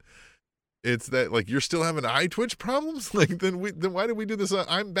event. It's that, like, you're still having eye twitch problems? Like, then why did we do this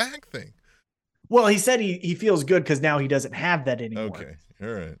I'm back thing? Well, he said he feels good because now he doesn't have that anymore. Okay, all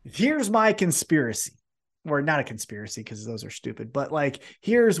right. Here's my conspiracy. Or not a conspiracy because those are stupid, but like,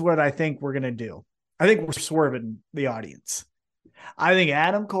 here's what I think we're going to do. I think we're swerving the audience. I think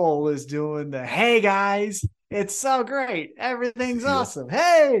Adam Cole is doing the, hey guys, it's so great. Everything's awesome.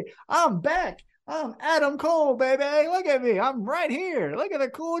 Hey, I'm back. I'm Adam Cole, baby. Look at me. I'm right here. Look at the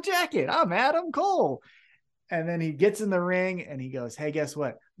cool jacket. I'm Adam Cole. And then he gets in the ring and he goes, hey, guess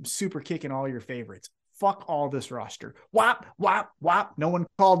what? I'm super kicking all your favorites. Fuck all this roster. Whop, whop, whop. No one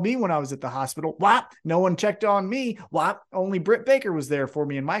called me when I was at the hospital. Whop. No one checked on me. Whop. Only Britt Baker was there for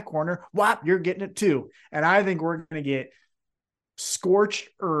me in my corner. Whop. You're getting it too. And I think we're going to get scorched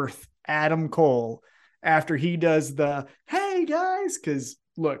earth Adam Cole after he does the, hey guys, because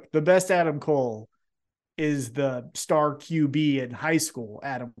look, the best Adam Cole is the star QB in high school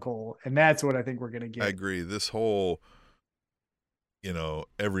Adam Cole, and that's what I think we're going to get. I agree. This whole,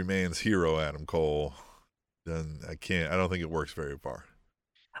 every man's hero Adam Cole, then I don't think it works very far.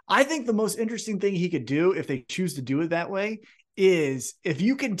 I think the most interesting thing he could do, if they choose to do it that way, is if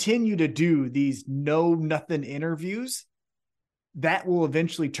you continue to do these nothing interviews, that will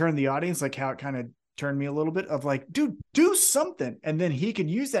eventually turn the audience, like how it kind of turned me a little bit, of like, dude, do something. And then he can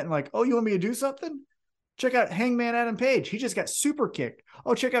use that and like, oh, you want me to do something? Check out Hangman Adam Page. He just got super kicked.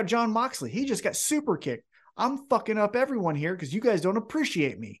 Oh, check out Jon Moxley. He just got super kicked. I'm fucking up everyone here because you guys don't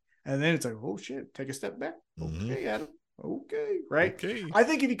appreciate me. And then it's like, oh shit, take a step back. Okay, Adam. Okay, right? Okay. I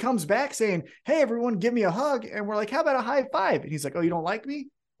think if he comes back saying, hey, everyone, give me a hug. And we're like, how about a high five? And he's like, oh, you don't like me?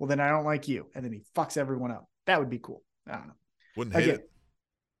 Well, then I don't like you. And then he fucks everyone up. That would be cool. I don't know. Wouldn't hate it.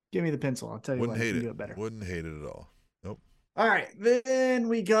 Give me the pencil. I'll tell you what. I can do it better. Wouldn't hate it at all. Nope. All right. Then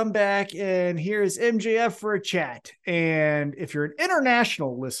we come back and here's MJF for a chat. And if you're an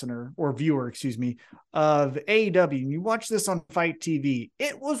international listener or viewer, of AEW, and you watch this on Fight TV,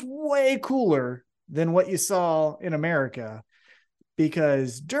 it was way cooler than what you saw in America,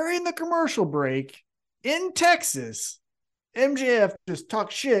 because during the commercial break in Texas, MJF just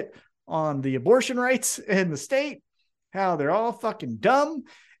talked shit on the abortion rights in the state, how they're all fucking dumb,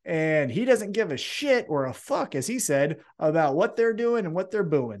 and he doesn't give a shit or a fuck, as he said, about what they're doing and what they're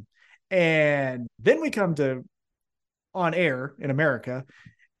booing. And then we come to on air in America,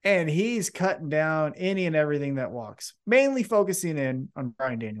 and he's cutting down any and everything that walks, mainly focusing in on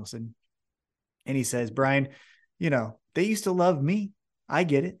Bryan Danielson. And he says, Bryan, they used to love me. I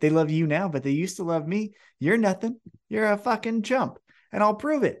get it. They love you now, but they used to love me. You're nothing. You're a fucking chump, and I'll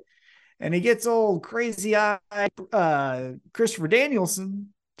prove it. And he gets old crazy-eyed Christopher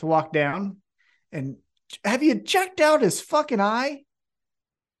Danielson to walk down. And have you checked out his fucking eye?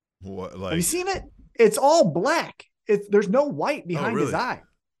 What? Like, have you seen it? It's all black. There's no white behind his eye.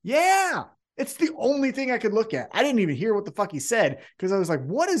 Yeah. It's the only thing I could look at. I didn't even hear what the fuck he said because I was like,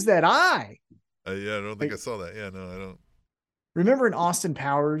 what is that eye? Yeah, I don't think I saw that. Yeah, no, I don't. Remember in Austin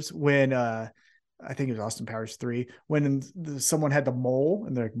Powers when I think it was Austin Powers 3, when someone had the mole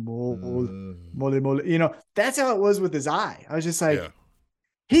and they're like, mole. That's how it was with his eye. I was just like,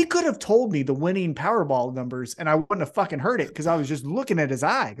 He could have told me the winning Powerball numbers and I wouldn't have fucking heard it because I was just looking at his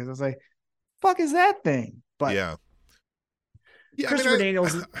eye because I was like, fuck is that thing? But yeah. Christopher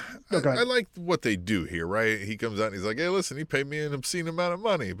Daniels. I like what they do here, right? He comes out and he's like, hey, listen, he paid me an obscene amount of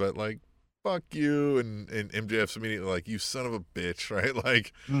money, but like, fuck you. And MJF's immediately like, you son of a bitch, right?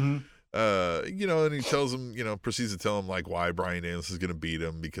 Like, you know, and he tells him, you know, proceeds to tell him like why Bryan Danielson is going to beat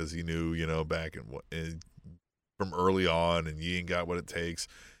him because he knew, you know, back from early on, and you ain't got what it takes.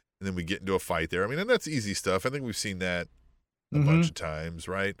 And then we get into a fight there. I mean, and that's easy stuff. I think we've seen that a bunch of times,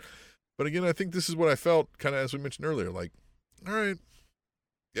 right? But again, I think this is what I felt kind of as we mentioned earlier. Like, all right,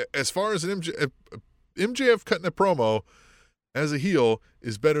 as far as an MJF cutting a promo as a heel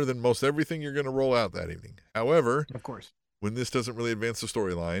is better than most everything you're going to roll out that evening. However, of course, when this doesn't really advance the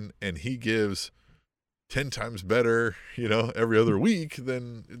storyline and he gives 10 times better, you know, every other week,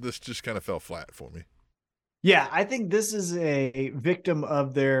 then this just kind of fell flat for me. Yeah, I think this is a victim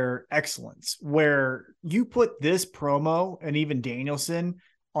of their excellence where you put this promo and even Danielson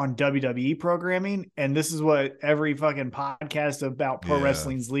on WWE programming, and this is what every fucking podcast about pro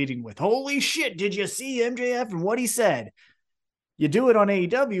wrestling's leading with. Holy shit, did you see MJF and what he said? You do it on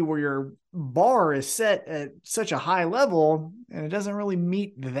AEW where your bar is set at such a high level and it doesn't really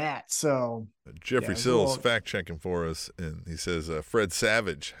meet that. So Jeffrey Sills fact checking for us, and he says Fred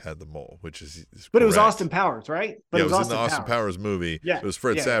Savage had the mole, which is but correct. It was Austin Powers, right? But it was in the Austin Powers movie. Yeah, it was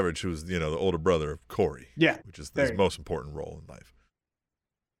Fred Savage, who was, you know, the older brother of Corey. Yeah, which is his most important role in life.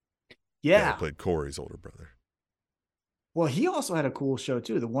 Yeah, he played Corey's older brother. Well, he also had a cool show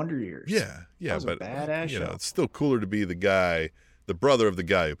too, The Wonder Years. Yeah, that was but a badass show. Know, it's still cooler to be the guy, the brother of the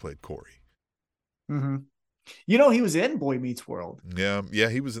guy who played Corey. You know, he was in Boy Meets World. Yeah,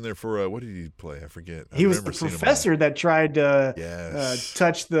 he was in there for what did he play? I forget. He was the professor that tried to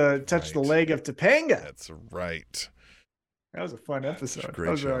touch the leg of Topanga. That's right. That was a fun episode. I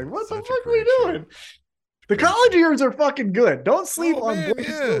was like, what the fuck are we doing? The college years are fucking good. Don't sleep on Boy Meets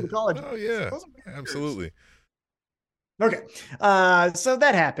World. The college years. Oh yeah, absolutely. Okay, so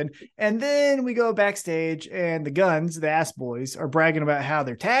that happened, and then we go backstage, and the Guns, the Ass Boys, are bragging about how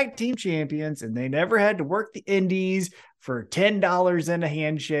they're tag team champions, and they never had to work the indies for $10 and a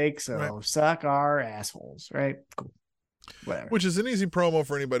handshake. So suck our assholes, right? Cool, whatever. Which is an easy promo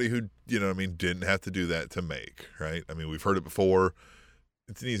for anybody who, you know, I mean, didn't have to do that to make, right? I mean, we've heard it before.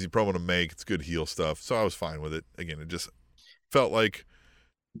 It's an easy promo to make. It's good heel stuff, so I was fine with it. Again, it just felt like,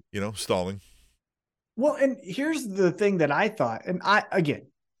 you know, stalling. Well, and here's the thing that I thought, and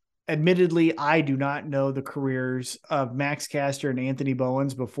admittedly, I do not know the careers of Max Caster and Anthony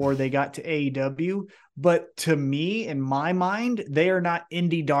Bowens before they got to AEW, but to me, in my mind, they are not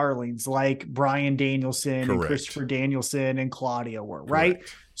indie darlings like Bryan Danielson and Christopher Danielson and Claudio were, right?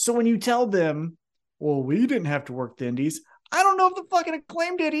 So when you tell them, well, we didn't have to work the indies, I don't know if the fucking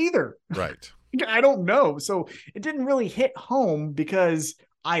Acclaim did either. Right. I don't know. So it didn't really hit home because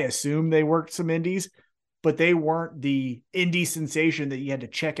I assume they worked some indies, but they weren't the indie sensation that you had to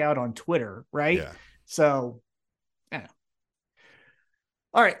check out on Twitter, right? Yeah. So, yeah.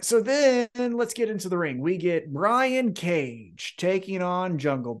 All right, so then let's get into the ring. We get Brian Cage taking on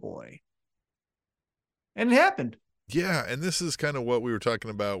Jungle Boy. And it happened. Yeah, and this is kind of what we were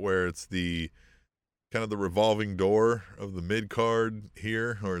talking about where it's the kind of the revolving door of the mid-card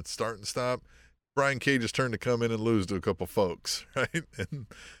here, or it's start and stop. Brian Cage's turn to come in and lose to a couple folks, right? And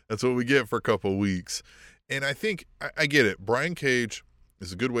that's what we get for a couple weeks. And I think, I get it. Brian Cage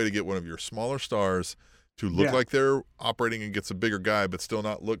is a good way to get one of your smaller stars to look like they're operating against a bigger guy, but still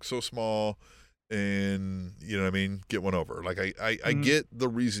not look so small and, you know what I mean, get one over. Like, I get the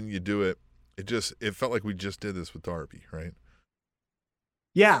reason you do it. It felt like we just did this with Darby, right?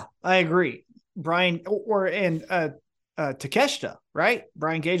 Yeah, I agree. Brian, Takeshita, right?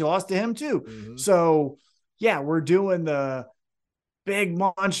 Brian Cage lost to him too. So yeah, we're doing the big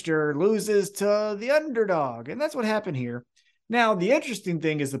monster loses to the underdog. And that's what happened here. Now, the interesting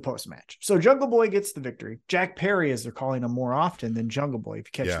thing is the post-match. So Jungle Boy gets the victory. Jack Perry, as they're calling him more often than Jungle Boy, if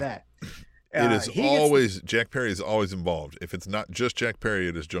you catch that. It is always, Jack Perry is always involved. If it's not just Jack Perry,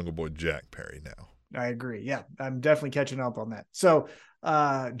 it is Jungle Boy Jack Perry now. I agree. Yeah, I'm definitely catching up on that. So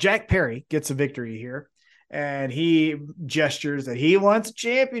Jack Perry gets a victory here. And he gestures that he wants a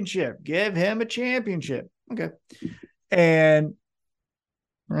championship. Give him a championship. Okay. And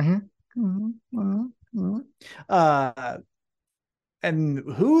and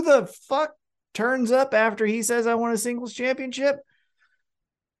who the fuck turns up after he says, I want a singles championship?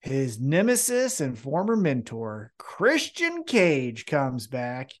 His nemesis and former mentor, Christian Cage, comes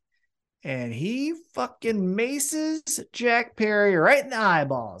back. And he fucking maces Jack Perry right in the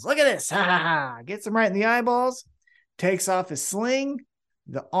eyeballs. Look at this. Ha ha ha. Gets him right in the eyeballs. Takes off his sling.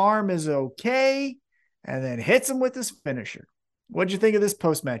 The arm is okay, and then hits him with his finisher. What'd you think of this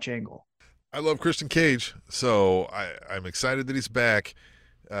post-match angle? I love Christian Cage, so I'm excited that he's back.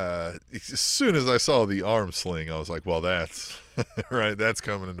 As soon as I saw the arm sling, I was like, well, that's right. That's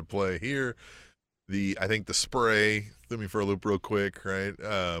coming into play here. I think the spray threw me for a loop real quick, right?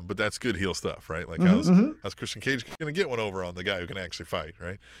 But that's good heel stuff, right? Like how's Christian Cage going to get one over on the guy who can actually fight,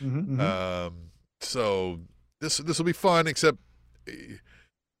 right? So this will be fun, except,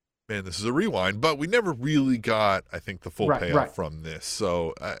 man, this is a rewind, but we never really got, I think, the full payoff from this.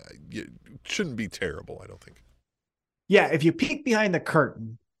 So it shouldn't be terrible, I don't think. Yeah, if you peek behind the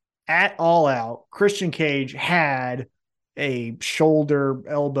curtain at All Out, Christian Cage had a shoulder,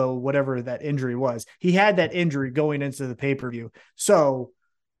 elbow, whatever that injury was. He had that injury going into the pay-per-view. So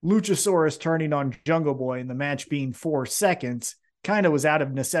Luchasaurus turning on Jungle Boy and the match being 4 seconds kind of was out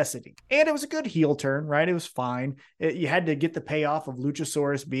of necessity. And it was a good heel turn, right? It was fine. You had to get the payoff of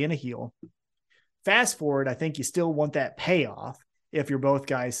Luchasaurus being a heel. Fast forward, I think you still want that payoff if you're both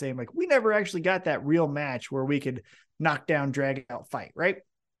guys saying, like, we never actually got that real match where we could knock down, drag out, fight, right?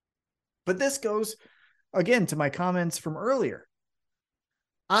 But this goes, again, to my comments from earlier.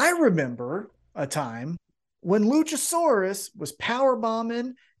 I remember a time when Luchasaurus was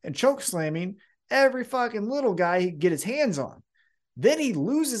powerbombing and chokeslamming every fucking little guy he could get his hands on. Then he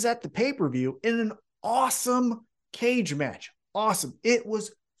loses at the pay-per-view in an awesome cage match. Awesome. It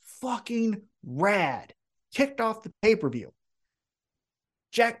was fucking rad. Kicked off the pay-per-view.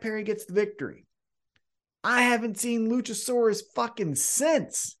 Jack Perry gets the victory. I haven't seen Luchasaurus fucking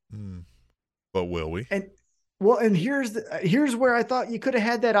since. But will we? And here's where I thought you could have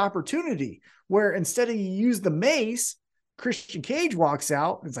had that opportunity, where instead of you use the mace, Christian Cage walks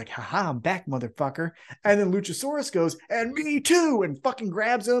out and it's like, haha, I'm back, motherfucker. And then Luchasaurus goes, and me too, and fucking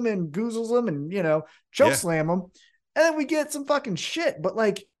grabs him and goozles him and, chokeslam him. And then we get some fucking shit. But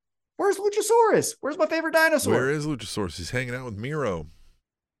like, where's Luchasaurus? Where's my favorite dinosaur? Where is Luchasaurus? He's hanging out with Miro.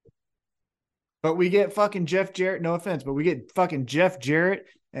 But we get fucking Jeff Jarrett, no offense, but we get fucking Jeff Jarrett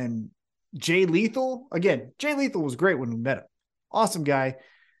and Jay Lethal. Again, Jay Lethal was great when we met him. Awesome guy.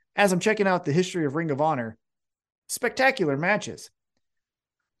 As I'm checking out the history of Ring of Honor, spectacular matches.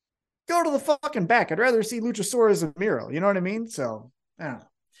 Go to the fucking back. I'd rather see Luchasaurus and Miro. You know what I mean? So, I don't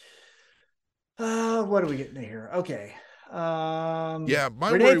know. What are we getting to here? Okay. Yeah,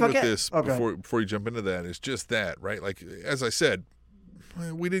 my worry with this, before you jump into that, is just that, right? Like, as I said,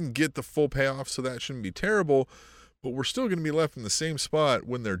 we didn't get the full payoff, so that shouldn't be terrible. But we're still going to be left in the same spot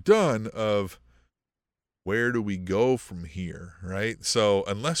when they're done of where do we go from here, right? So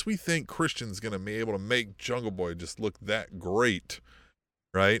unless we think Christian's going to be able to make Jungle Boy just look that great,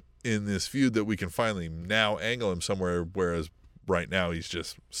 right, in this feud that we can finally now angle him somewhere, whereas right now he's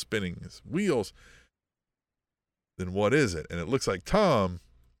just spinning his wheels, then what is it? And it looks like Tom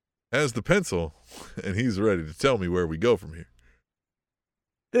has the pencil, and he's ready to tell me where we go from here.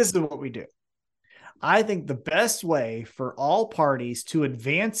 This is what we do. I think the best way for all parties to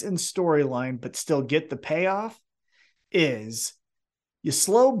advance in storyline but still get the payoff is you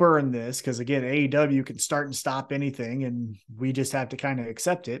slow burn this, because again, AEW can start and stop anything, and we just have to kind of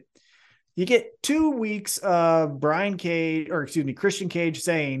accept it. You get 2 weeks of Christian Cage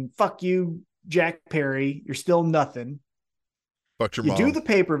saying, fuck you, Jack Perry, you're still nothing. Fuck your mom. You do the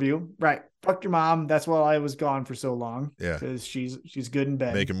pay-per-view, right? Fuck your mom. That's why I was gone for so long. Yeah, because she's good in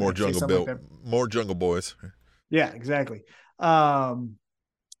bed. Making more Jungle Boys. Yeah, exactly.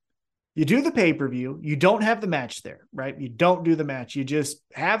 You do the pay-per-view. You don't have the match there, right? You don't do the match. You just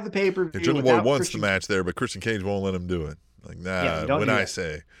have the pay-per-view. Jungle Boy wants the match there, but Christian Cage won't let him do it. Like, nah,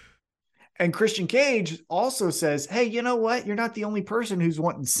 say. And Christian Cage also says, hey, you know what? You're not the only person who's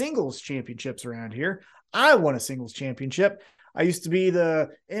wanting singles championships around here. I want a singles championship. I used to be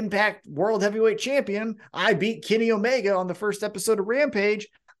the Impact World Heavyweight Champion. I beat Kenny Omega on the first episode of Rampage.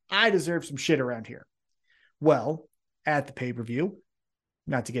 I deserve some shit around here. Well, at the pay-per-view,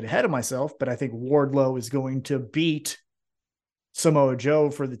 not to get ahead of myself, but I think Wardlow is going to beat Samoa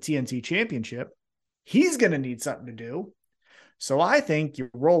Joe for the TNT Championship. He's going to need something to do. So I think you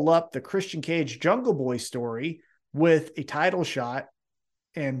roll up the Christian Cage Jungle Boy story with a title shot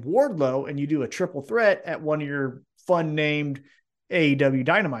and Wardlow, and you do a triple threat at one of your fun named AEW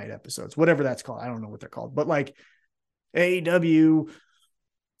Dynamite episodes, whatever that's called. I don't know what they're called, but like AEW,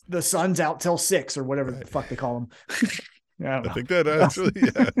 the sun's out till 6 or whatever the fuck they call them. I think that actually,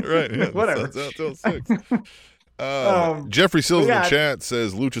 right. Yeah, whatever. Sun's out till 6. Jeffrey Sills in the chat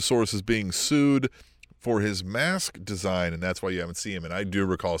says Luchasaurus is being sued for his mask design, and that's why you haven't seen him. And I do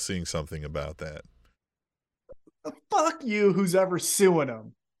recall seeing something about that. Fuck you, who's ever suing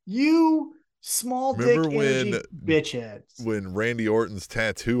him. You Small dick energy bitch heads. When Randy Orton's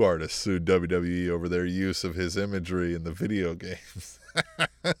tattoo artist sued WWE over their use of his imagery in the video games.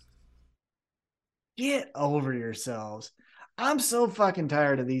 Get over yourselves. I'm so fucking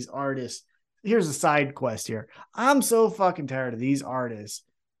tired of these artists. Here's a side quest here. I'm so fucking tired of these artists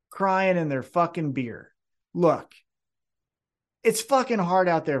crying in their fucking beer. Look, it's fucking hard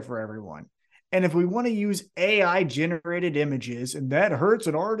out there for everyone. And if we want to use AI generated images and that hurts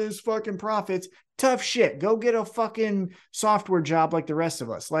an artist's fucking profits, tough shit. Go get a fucking software job like the rest of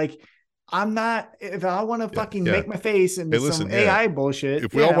us. Like, I'm not, if I want to fucking make my face into some AI bullshit.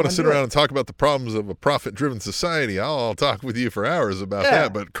 If we all want to sit around and talk about the problems of a profit-driven society, I'll talk with you for hours about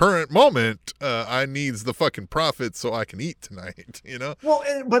that. But current moment, I needs the fucking profit so I can eat tonight, you know? Well,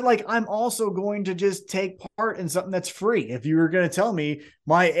 but like, I'm also going to just take part in something that's free. If you were going to tell me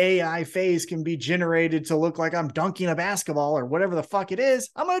my AI face can be generated to look like I'm dunking a basketball or whatever the fuck it is,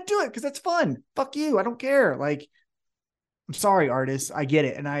 I'm going to do it because it's fun. Fuck you. I don't care. Like, I'm sorry, artists. I get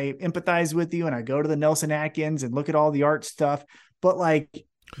it. And I empathize with you. And I go to the Nelson Atkins and look at all the art stuff. But like,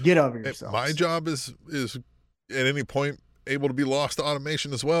 get over yourself. My job is at any point able to be lost to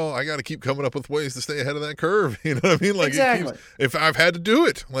automation as well. I got to keep coming up with ways to stay ahead of that curve. You know what I mean? Like, exactly. If I've had to do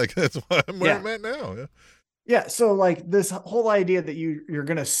it, like that's why I'm where I'm at now. Yeah. Yeah. So like this whole idea that you're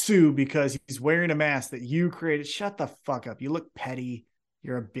going to sue because he's wearing a mask that you created. Shut the fuck up. You look petty.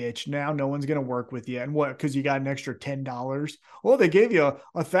 You're a bitch. Now no one's going to work with you. And what? Because you got an extra $10. Well, they gave you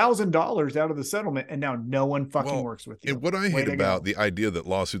 $1,000 out of the settlement, and now no one fucking works with you. And what I hate about the idea that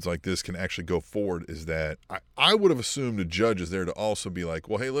lawsuits like this can actually go forward is that I would have assumed a judge is there to also be like,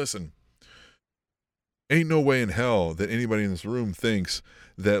 well, hey, listen, ain't no way in hell that anybody in this room thinks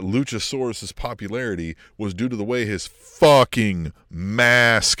that Luchasaurus's popularity was due to the way his fucking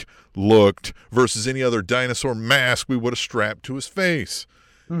mask looked versus any other dinosaur mask we would have strapped to his face.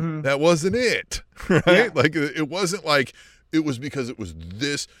 Mm-hmm. That wasn't it, right? Yeah. Like, it wasn't like it was because it was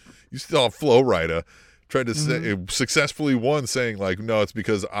this. You saw Flo Rida tried to say, successfully won saying like, no, it's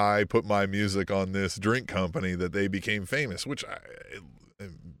because I put my music on this drink company that they became famous, which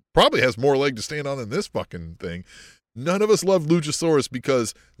it probably has more leg to stand on than this fucking thing. None of us loved Luchasaurus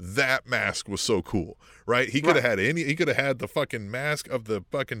because that mask was so cool, right? He could have had he could have had the fucking mask of the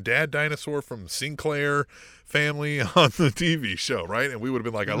fucking dad dinosaur from Sinclair family on the TV show, right? And we would have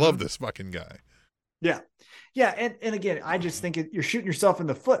been like, I love this fucking guy. Yeah. Yeah. And again, I just think you're shooting yourself in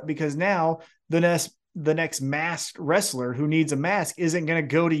the foot because now the next masked wrestler who needs a mask isn't going to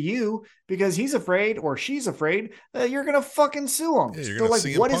go to you because he's afraid or she's afraid that you're going to fucking sue him. Yeah, so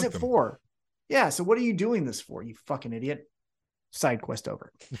like, what is it for? Yeah. So what are you doing this for, you fucking idiot? Side quest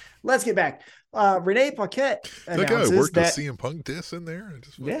over. Let's get back. Renee Paquette announces that worked the CM Punk diss in there.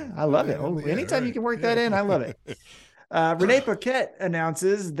 I love it. Anytime you can work that in, I love it. Renee Paquette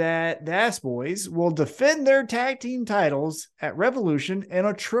announces that the Ass Boys will defend their tag team titles at Revolution in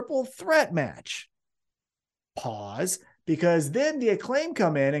a triple threat match. Pause, because then the Acclaim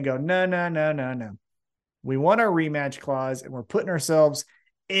come in and go, no. We want our rematch clause and we're putting ourselves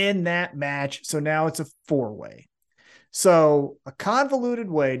in that match. So now it's a 4-way. So a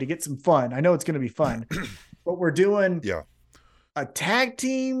convoluted way to get some fun. I know it's going to be fun, but we're doing a tag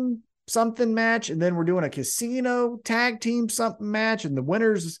team something match. And then we're doing a casino tag team something match. And the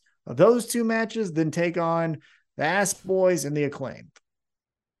winners of those two matches then take on the Ass Boys and the Acclaim.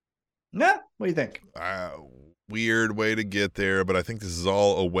 No, what do you think? Weird way to get there, but I think this is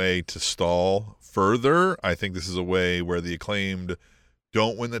all a way to stall further. I think this is a way where the Acclaimed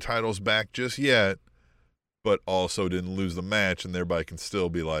don't win the titles back just yet, but also didn't lose the match and thereby can still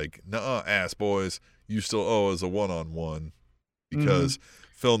be like, nuh-uh, Ass Boys, you still owe us a one-on-one because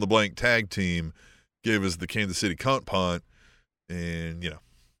fill in the blank tag team gave us the Kansas City Cunt Punt and,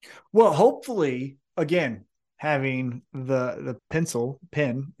 Well, hopefully, again, having the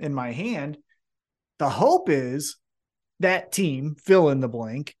pen in my hand, the hope is that team, fill in the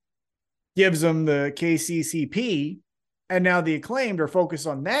blank, gives them the KCCP, and now the Acclaimed are focused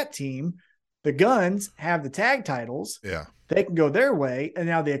on that team. The Guns have the tag titles. Yeah. They can go their way. And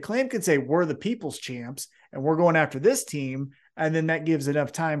now the Acclaim can say, we're the people's champs and we're going after this team. And then that gives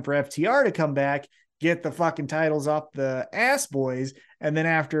enough time for FTR to come back, get the fucking titles off the Ass Boys. And then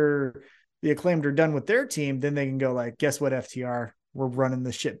after the Acclaimed are done with their team, then they can go like, guess what, FTR? We're running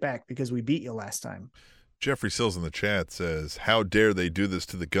the shit back because we beat you last time. Jeffrey Sills in the chat says, how dare they do this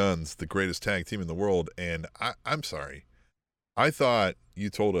to the Guns, the greatest tag team in the world? And I'm sorry. I thought you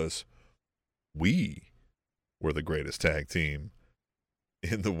told us we were the greatest tag team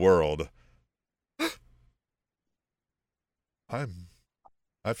in the world. I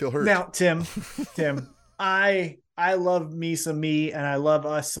feel hurt. Now, Tim, I love me some me and I love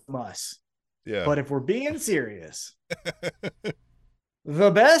us some us. Yeah. But if we're being serious,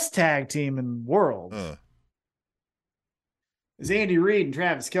 the best tag team in the world is Andy Reid and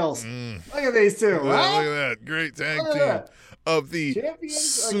Travis Kelce. Look at these two. Look at that. Great tag team of the champions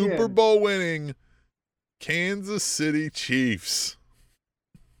Super Bowl winning Kansas City Chiefs.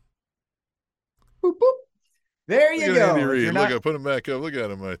 Boop, boop. There you go. Andy Reid. Look at, put him back up. Look at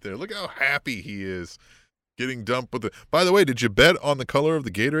him right there. Look how happy he is getting dumped with the. By the way, did you bet on the color of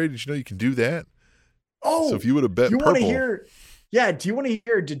the Gatorade? Did you know you can do that? Oh, so if you would have bet purple. Yeah, do you want to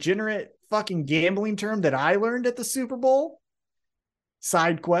hear a degenerate fucking gambling term that I learned at the Super Bowl?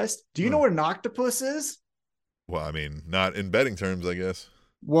 Side quest. Do you know what an octopus is? Well, I mean, not in betting terms, I guess.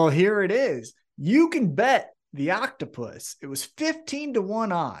 Well, here it is. You can bet the octopus. It was 14 to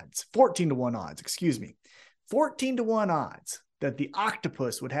 1 odds, 14 to 1 odds that the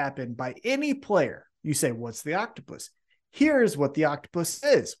octopus would happen by any player. You say, what's the octopus? Here's what the octopus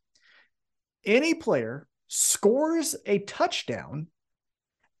is. Any player scores a touchdown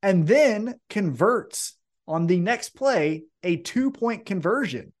and then converts on the next play a 2-point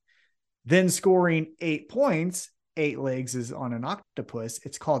conversion, then scoring 8 points. 8 legs is on an octopus.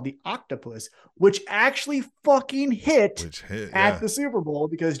 It's called the octopus, which actually fucking hit at the Super Bowl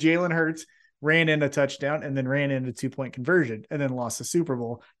because Jalen Hurts ran in a touchdown and then ran into 2-point conversion and then lost the Super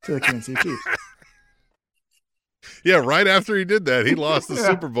Bowl to the Kansas City Chiefs. Yeah, right after he did that, he lost the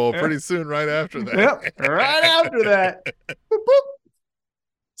Super Bowl pretty soon right after that. Yep, right after that. Boop, boop.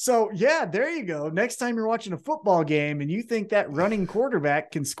 So, yeah, there you go. Next time you're watching a football game and you think that running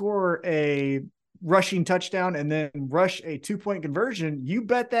quarterback can score a rushing touchdown and then rush a 2-point conversion, you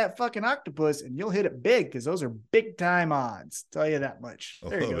bet that fucking octopus and you'll hit it big because those are big time odds. Tell you that much.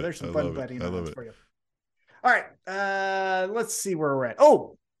 There you go. There's some fun betting odds for you. All right. Let's see where we're at.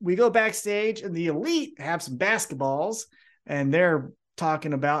 Oh, we go backstage and the Elite have some basketballs and they're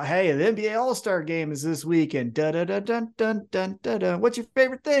talking about, hey, the NBA All-Star game is this week and what's your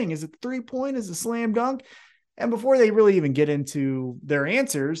favorite thing? Is it 3-point? Is it slam dunk? And before they really even get into their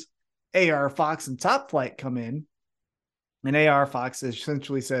answers, AR Fox and Top Flight come in and AR Fox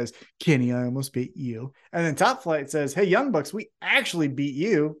essentially says, Kenny, I almost beat you. And then Top Flight says, hey, Young Bucks, we actually beat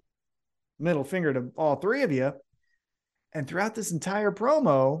you. Middle finger to all three of you. And throughout this entire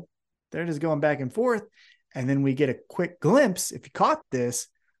promo, they're just going back and forth. And then we get a quick glimpse, if you caught this,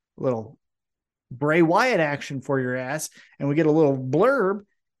 little Bray Wyatt action for your ass. And we get a little blurb.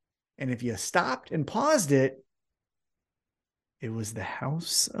 And if you stopped and paused it, it was the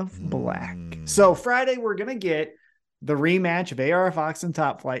House of Black. So Friday, we're going to get the rematch of AR Fox and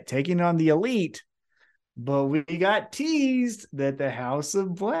Top Flight taking on the Elite. But we got teased that the House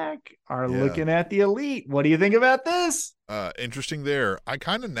of Black are looking at the Elite. What do you think about this? Interesting there. I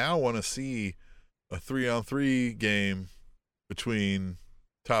kind of now want to see a 3-on-3 game between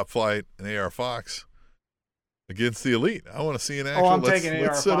Top Flight and AR Fox against the Elite. I want to see an actual. I'm taking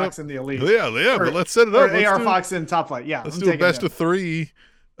AR Fox and the Elite. Yeah, but let's set it up. AR Fox and Top Flight. Yeah, let's do a best of 3,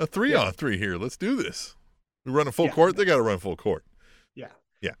 a 3-on-3 here. Let's do this. We run a full court. They got to run full court.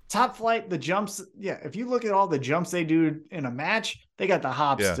 Yeah. Top Flight, the jumps. Yeah. If you look at all the jumps they do in a match, they got the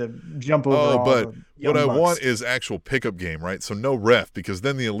hops to jump over. Oh, but what I want is actual pickup game, right? So no ref, because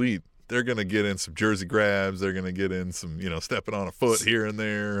then the Elite, they're going to get in some jersey grabs. They're going to get in some, stepping on a foot here and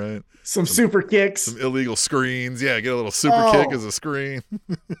there, right? Some super kicks. Some illegal screens. Yeah, get a little super kick as a screen.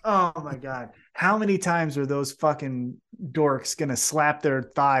 Oh, my God. How many times are those fucking dorks going to slap their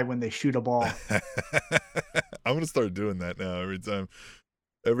thigh when they shoot a ball? I'm going to start doing that now every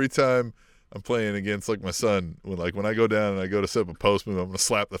time I'm playing against my son. When I go down and I go to set up a post move, I'm gonna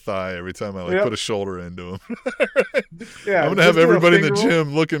slap the thigh every time I put a shoulder into him. Yeah, I'm gonna have everybody in the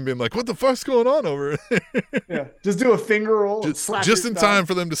gym looking, being like, "What the fuck's going on over there?" Yeah, just do a finger roll. Just in time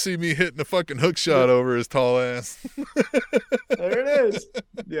for them to see me hitting a fucking hook shot over his tall ass. There it is.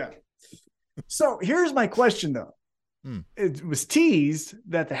 Yeah. So here's my question though. It was teased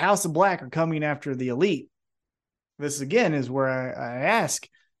that the House of Black are coming after the Elite. This again is where I ask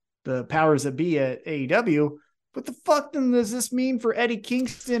the powers that be at AEW, what the fuck then does this mean for Eddie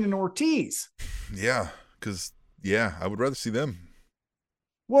Kingston and Ortiz? Yeah, because I would rather see them.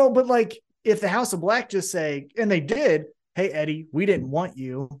 Well, but if the House of Black just say, and they did, hey Eddie, we didn't want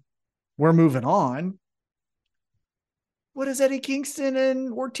you, we're moving on. What does Eddie Kingston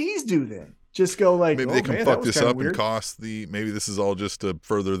and Ortiz do then? Just go maybe they can fuck this up and cost maybe this is all just to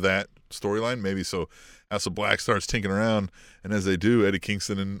further that storyline. Maybe so House of Black starts tinkering around, and as they do, Eddie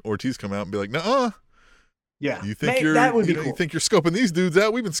Kingston and Ortiz come out and be like, "Nuh-uh." Yeah. You think cool. You think you're scoping these dudes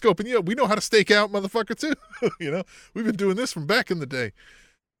out? We've been scoping you. We know how to stake out, motherfucker, too. We've been doing this from back in the day.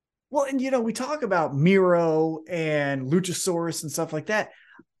 Well, and we talk about Miro and Luchasaurus and stuff like that.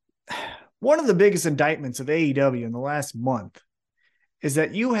 one of the biggest indictments of AEW in the last month is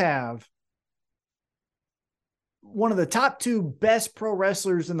that you have one of the top 2 best pro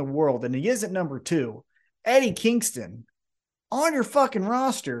wrestlers in the world, and he isn't number 2, Eddie Kingston, on your fucking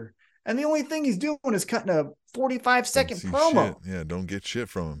roster. And the only thing he's doing is cutting a 45-second promo. Shit. Yeah, don't get shit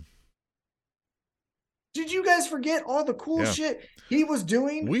from him. Did you guys forget all the cool shit he was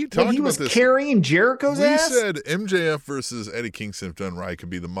doing? We talked when he about was this. Carrying Jericho's ass. We said MJF versus Eddie Kingston, if done right, could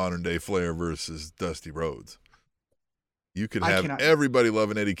be the modern day Flair versus Dusty Rhodes. You could have everybody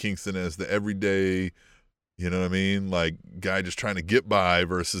loving Eddie Kingston as the everyday, you know what I mean, like guy just trying to get by,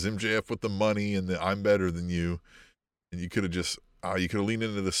 versus MJF with the money and the I'm better than you. And you could have just you could have leaned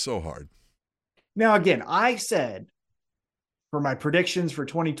into this so hard. Now again, I said for my predictions for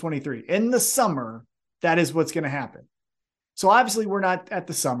 2023 in the summer, that is what's going to happen. So obviously we're not at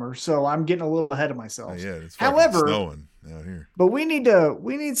the summer, so I'm getting a little ahead of myself. Yeah, it's snowing out here. But we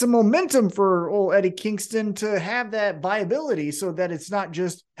need some momentum for old Eddie Kingston to have that viability, so that it's not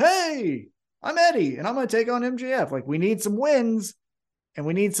just, hey, I'm Eddie and I'm going to take on MJF. Like, we need some wins and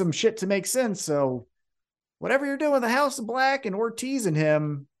we need some shit to make sense. So whatever you're doing with the House of Black and Ortiz and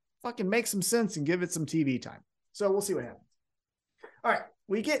him, fucking make some sense and give it some TV time. So we'll see what happens. All right.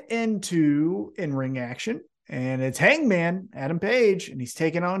 We get into in-ring action, and it's Hangman, Adam Page, and he's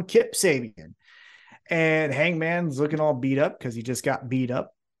taking on Kip Sabian. And Hangman's looking all beat up because he just got beat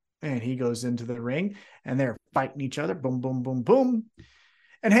up. And he goes into the ring, and they're fighting each other. Boom, boom, boom, boom.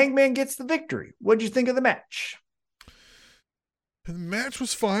 And Hangman gets the victory. What'd you think of the match? The match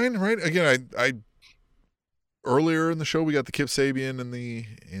was fine, right? Again, I earlier in the show, we got the Kip Sabian and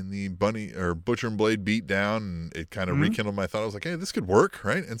the Bunny or Butcher and Blade beat down, and it kind of rekindled my thought. I was like, hey, this could work,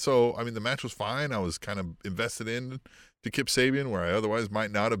 right? And so, I mean, the match was fine. I was kind of invested in to Kip Sabian where I otherwise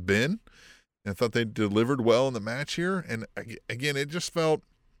might not have been. And I thought they delivered well in the match here. And again, it just felt,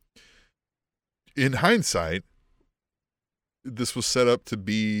 in hindsight, this was set up to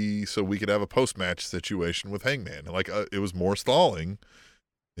be so we could have a post-match situation with Hangman. Like, it was more stalling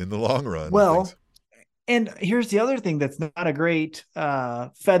in the long run. Well, and here's the other thing that's not a great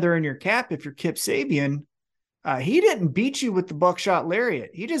feather in your cap if you're Kip Sabian. He didn't beat you with the buckshot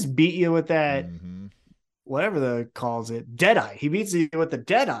lariat. He just beat you with that, whatever the calls it, Deadeye. He beats you with the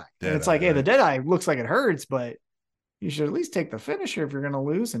Deadeye. And it's like, hey, the Deadeye looks like it hurts, but you should at least take the finisher if you're going to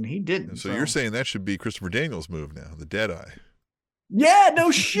lose, and he didn't. So you're saying that should be Christopher Daniels' move now, the Deadeye. Yeah,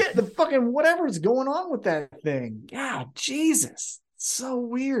 no shit. The fucking whatever's going on with that thing. God, Jesus. So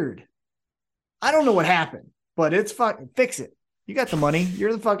weird. I don't know what happened, but it's fucking fix it. You got the money.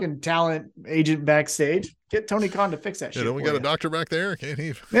 You're the fucking talent agent backstage. Get Tony Khan to fix that shit. Don't we got a doctor back there? Can't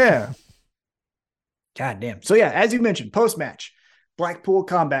he? Yeah. God damn. So yeah, as you mentioned, post-match, Blackpool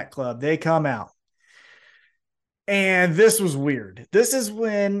Combat Club, they come out. And this was weird. This is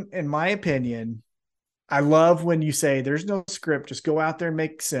when, in my opinion, I love when you say there's no script, just go out there and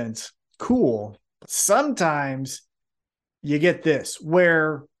make sense. Cool. But sometimes you get this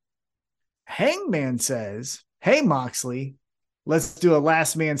where Hangman says, hey, Moxley, let's do a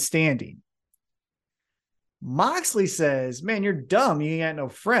last man standing. Moxley says, man, you're dumb. You ain't got no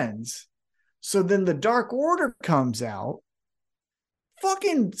friends. So then the Dark Order comes out,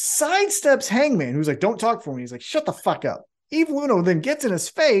 fucking sidesteps Hangman, who's like, don't talk for me. He's like, shut the fuck up. Evil Uno then gets in his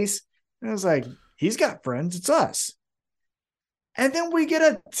face and I was like, he's got friends. It's us. And then we get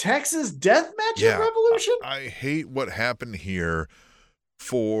a Texas death match at Revolution. I hate what happened here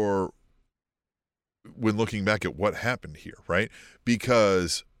for when looking back at what happened here, right?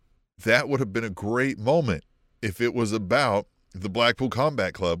 Because that would have been a great moment if it was about the Blackpool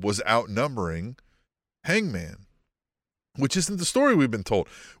Combat Club was outnumbering Hangman, which isn't the story we've been told.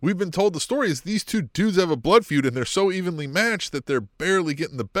 We've been told the story is these two dudes have a blood feud and they're so evenly matched that they're barely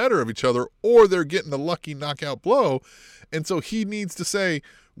getting the better of each other, or they're getting a lucky knockout blow. And so he needs to say,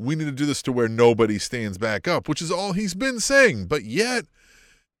 we need to do this to where nobody stands back up, which is all he's been saying. But yet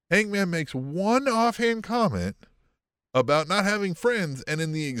Hangman makes one offhand comment about not having friends, and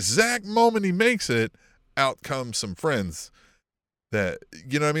in the exact moment he makes it, out comes some friends that,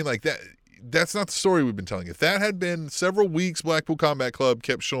 you know what I mean? Like that's not the story we've been telling. If that had been several weeks, Blackpool Combat Club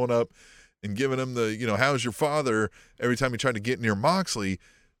kept showing up and giving him the, you know, how's your father every time he tried to get near Moxley,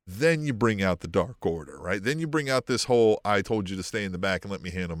 then you bring out the Dark Order, right? Then you bring out this whole, I told you to stay in the back and let me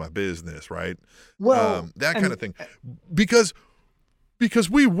handle my business, right? Well, that kind of thing. Because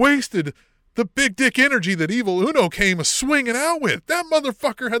we wasted the big dick energy that Evil Uno came swinging out with. That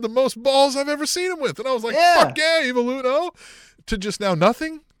motherfucker had the most balls I've ever seen him with. And I was like, fuck yeah, Evil Uno. To just now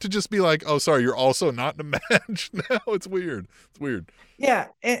nothing? To just be like, oh, sorry, you're also not in a match now? It's weird. It's weird. Yeah,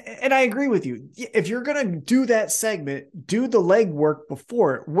 and I agree with you. If you're going to do that segment, do the legwork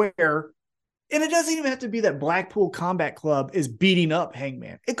before it, where And it doesn't even have to be that Blackpool Combat Club is beating up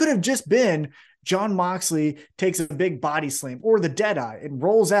Hangman. It could have just been Jon Moxley takes a big body slam or the Deadeye and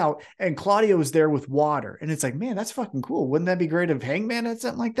rolls out and Claudio is there with water. And it's like, man, that's fucking cool. Wouldn't that be great if Hangman had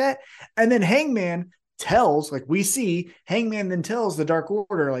something like that? And then Hangman tells, like we see, Hangman then tells the Dark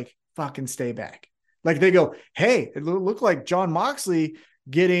Order, like, fucking stay back. Like they go, hey, it looked like Jon Moxley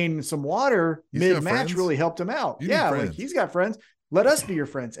getting some water mid-match really helped him out. Yeah, like he's got friends. Let us be your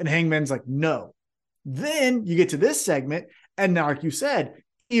friends. And Hangman's like, no. Then you get to this segment, and now, like you said,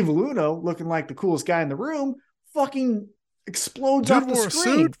 Evil Uno, looking like the coolest guy in the room, fucking explodes off the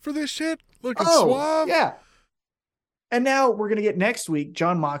screen. Suit for this shit? Looking suave? Yeah. And now we're going to get next week,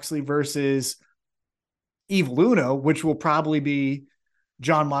 Jon Moxley versus Evil Uno, which will probably be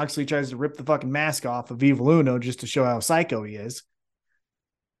Jon Moxley tries to rip the fucking mask off of Evil Uno just to show how psycho he is.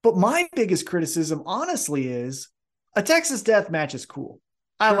 But my biggest criticism, honestly, is a Texas death match is cool.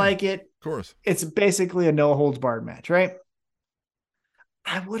 I like it. Of course. It's basically a no holds barred match, right?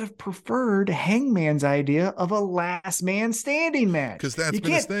 I would have preferred Hangman's idea of a last man standing match. Because that's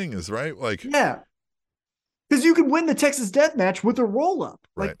been his thing, is right? Like, yeah. Because you could win the Texas death match with a roll up.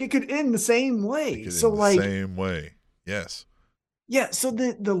 Like it could end the same way. Same way. Yes. Yeah. So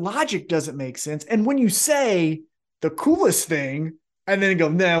the logic doesn't make sense. And when you say the coolest thing and then go,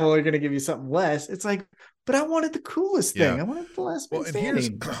 no, well, we're going to give you something less. It's like, but I wanted the coolest thing. I wanted the last man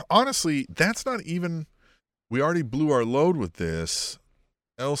standing. Honestly, that's not even, we already blew our load with this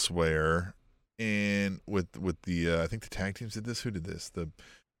elsewhere. And with the, I think the tag teams did this. Who did this?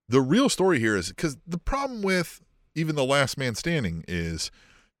 The real story here is because the problem with even the last man standing is,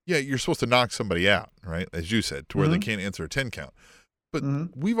 yeah, you're supposed to knock somebody out, right? As you said, to where they can't answer a 10 count. But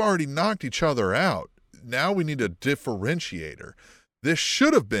we've already knocked each other out. Now we need a differentiator. This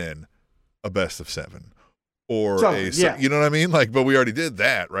should have been a best of 7 or you know what I mean? Like, but we already did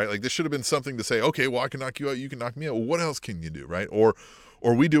that, right? Like this should have been something to say, okay, well, I can knock you out. You can knock me out. Well, what else can you do? Right. Or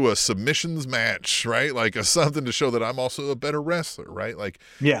we do a submissions match, right? Like something to show that I'm also a better wrestler, right? Like,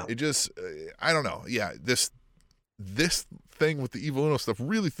 it just, I don't know. Yeah. This thing with the Evil Uno stuff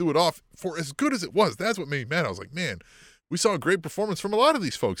really threw it off for as good as it was. That's what made me mad. I was like, man, we saw a great performance from a lot of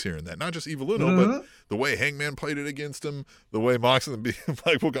these folks here in that. Not just Evil Uno, but the way Hangman played it against him, the way Mox and the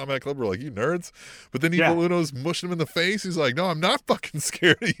Blackpool Combat Club were like, you nerds. But then Evil Uno's mushing him in the face. He's like, no, I'm not fucking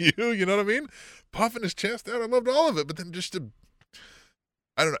scared of you. You know what I mean? Puffing his chest out. I loved all of it. But then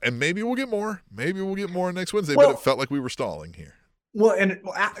I don't know. And maybe we'll get more. Maybe we'll get more next Wednesday. But it felt like we were stalling here. Well, and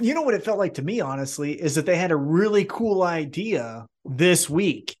you know what it felt like to me, honestly, is that they had a really cool idea this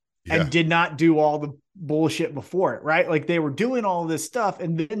week and did not do all the bullshit before it, right? Like they were doing all this stuff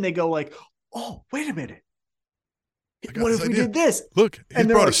and then they go like, oh, wait a minute. What if we did this? Look, he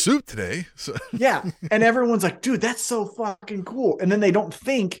brought a suit today. So. Yeah. And everyone's like, dude, that's so fucking cool. And then they don't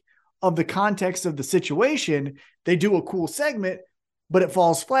think of the context of the situation. They do a cool segment, but it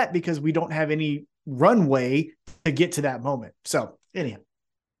falls flat because we don't have any runway to get to that moment. So anyhow,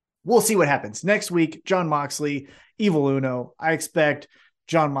 we'll see what happens next week. Jon Moxley, Evil Uno. I expect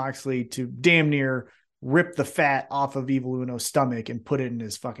Jon Moxley to damn near rip the fat off of Evil Uno's stomach and put it in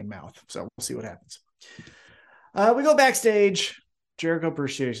his fucking mouth. So we'll see what happens. We go backstage. Jericho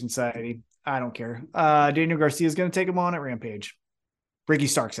Appreciation Society. I don't care. Daniel Garcia is going to take him on at Rampage. Ricky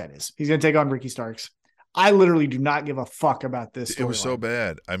Starks, that is. He's going to take on Ricky Starks. I literally do not give a fuck about this. It was so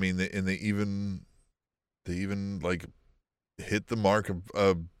bad. I mean, they even like hit the mark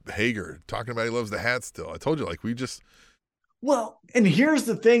of Hager talking about he loves the hat still. I told you, like, we just. Well, and here's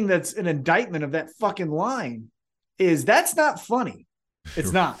the thing that's an indictment of that fucking line is that's not funny.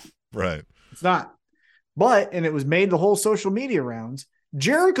 It's not. Right. It's not. But, and it was made the whole social media rounds,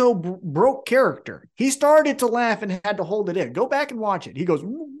 Jericho broke character. He started to laugh and had to hold it in. Go back and watch it. He goes,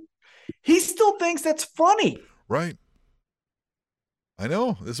 he still thinks that's funny. Right. I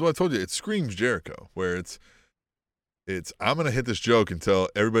know. This is what I told you. It screams Jericho, where it's I'm going to hit this joke until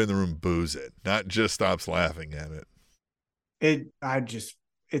everybody in the room boos it, not just stops laughing at it.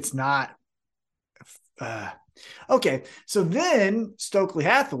 It's not. Okay. So then Stokely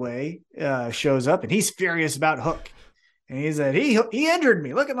Hathaway shows up and he's furious about Hook. And he said, he injured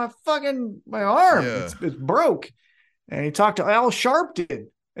me. Look at my arm. Yeah. It's broke. And he talked to Al Sharpton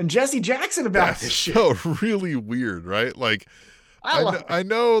and Jesse Jackson about this shit. So really weird, right? Like, I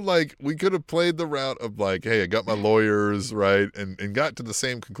know, like, we could have played the route of like, hey, I got my lawyers, right? And got to the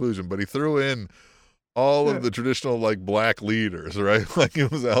same conclusion, but he threw in all of the traditional like black leaders, right? Like it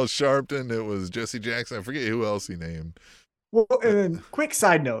was Al Sharpton, it was Jesse Jackson. I forget who else he named. Well, and then quick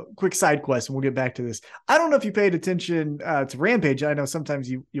side question. We'll get back to this. I don't know if you paid attention to Rampage. I know sometimes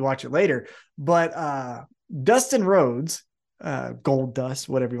you watch it later, but Dustin Rhodes Gold Dust,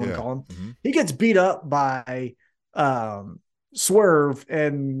 whatever you want to call him. Mm-hmm. He gets beat up by Swerve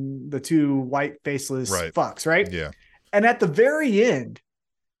and the two white faceless fucks, right? Yeah. And at the very end,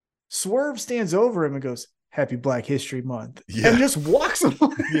 Swerve stands over him and goes, "Happy Black History Month," and just walks him.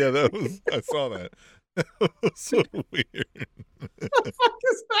 Yeah, I saw that. That was so weird. What the fuck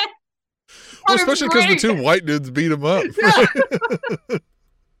is that? Well, especially because the two white dudes beat him up. Yeah.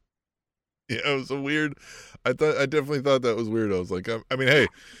 Yeah, it was so weird. I definitely thought that was weird. I was like, I mean, hey,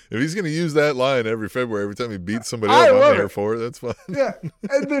 if he's going to use that line every February, every time he beats somebody up, I'm there for it. That's fine. Yeah.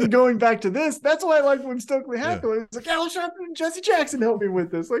 And then going back to this, that's why I liked when Stokely Hathaway was like, Al Sharpton and Jesse Jackson help me with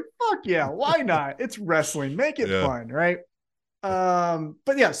this. Like, fuck yeah, why not? It's wrestling. Make it fun, right?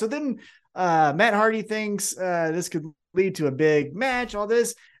 But yeah, so then Matt Hardy thinks this could lead to a big match, all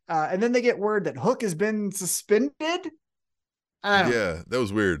this. And then they get word that Hook has been suspended. Yeah, that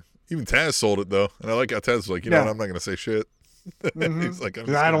was weird. Even Taz sold it, though. And I like how Taz was like, you know what, I'm not going to say shit. Mm-hmm. He's like,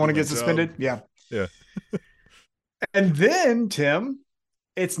 I don't want to get suspended. Yeah. And then, Tim,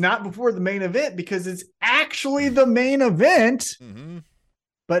 it's not before the main event because it's actually the main event. Mm-hmm.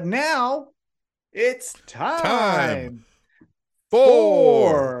 But now it's time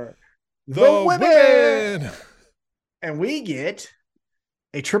for the women. And we get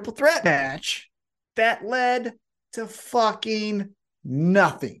a triple threat match that led to fucking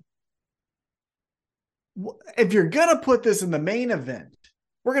nothing. If you're going to put this in the main event,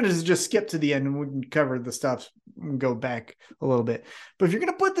 we're going to just skip to the end and we can cover the stuff and go back a little bit. But if you're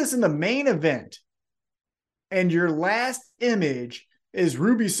going to put this in the main event and your last image is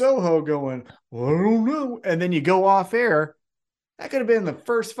Ruby Soho going, well, I don't know, and then you go off air, that could have been the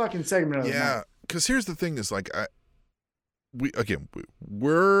first fucking segment of the night. Yeah, because here's the thing is like,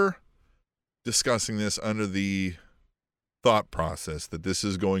 we're discussing this under the thought process that this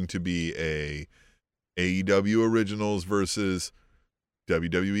is going to be a AEW Originals versus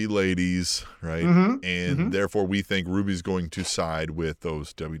WWE Ladies, right? Mm-hmm. And therefore we think Ruby's going to side with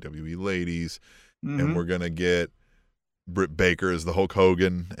those WWE Ladies, and we're going to get Britt Baker as the Hulk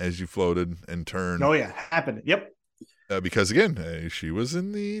Hogan, as you floated and turned. Oh yeah, happened. Yep. Because again, she was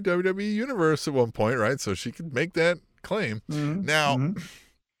in the WWE Universe at one point, right? So she could make that claim. Now,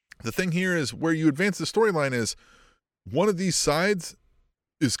 the thing here is where you advance the storyline is one of these sides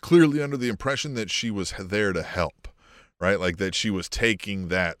is clearly under the impression that she was there to help, right? Like that she was taking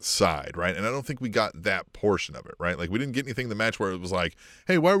that side, right? And I don't think we got that portion of it, right? Like we didn't get anything in the match where it was like,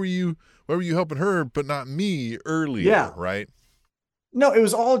 hey, why were you helping her but not me earlier, right? No, it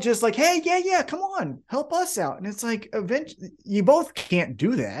was all just like, hey, yeah, come on, help us out. And it's like, eventually, you both can't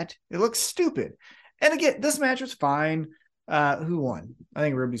do that. It looks stupid. And again, this match was fine. Who won? I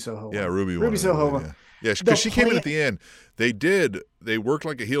think Ruby Soho won. Yeah, Ruby Soho won. Yeah, because she came in at the end. They worked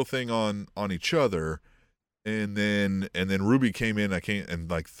like a heel thing on each other, and then Ruby came in.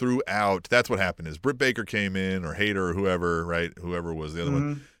 And like throughout, that's what happened is Britt Baker came in or Hayter or whoever, right? Whoever was the other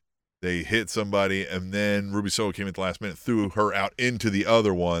one. They hit somebody, and then Ruby Soho came at the last minute, threw her out into the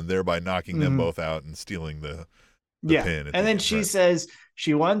other one, thereby knocking them both out and stealing the pin. And then she says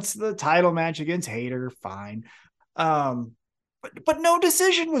she wants the title match against Hayter. Fine. But no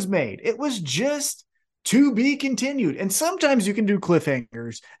decision was made. It was just to be continued. And sometimes you can do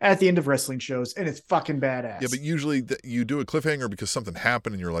cliffhangers at the end of wrestling shows, and it's fucking badass. Yeah, but usually you do a cliffhanger because something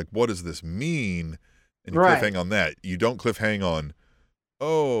happened, and you're like, what does this mean? And you cliffhang on that. You don't cliffhang on,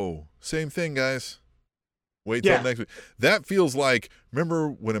 oh, same thing, guys. Wait till next week. That feels like, remember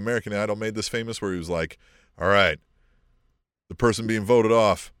when American Idol made this famous where he was like, all right, the person being voted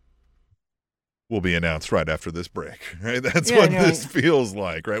off will be announced right after this break, right? That's what this feels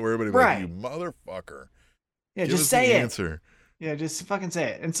like, right? Where everybody's like, you motherfucker. Yeah, just say it. Answer. Yeah, just fucking say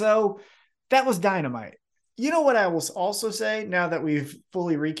it. And so that was Dynamite. You know what I will also say now that we've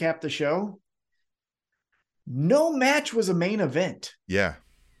fully recapped the show? No match was a main event. Yeah.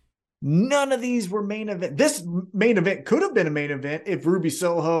 None of these were main event. This main event could have been a main event if Ruby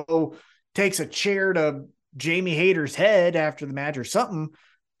Soho takes a chair to Jamie Hayter's head after the match or something.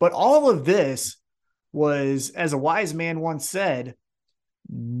 But all of this was, as a wise man once said,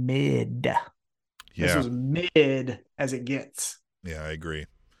 mid. Yeah. This was mid as it gets. Yeah, I agree.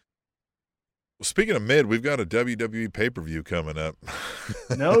 Well, speaking of mid, we've got a WWE pay-per-view coming up.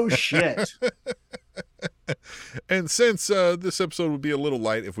 No shit. And since this episode would be a little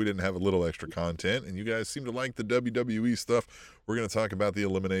light if we didn't have a little extra content, and you guys seem to like the WWE stuff, we're going to talk about the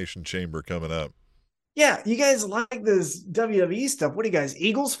Elimination Chamber coming up. Yeah, you guys like this WWE stuff. What are you guys,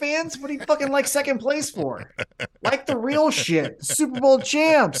 Eagles fans? What do you fucking like second place for? Like the real shit. Super Bowl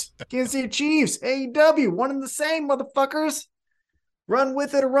champs, Kansas City Chiefs, AEW, one and the same, motherfuckers. Run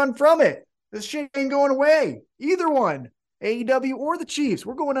with it or run from it. This shit ain't going away. Either one. AEW or the Chiefs.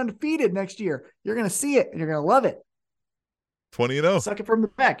 We're going undefeated next year. You're going to see it and you're going to love it. 20-0. Suck it from the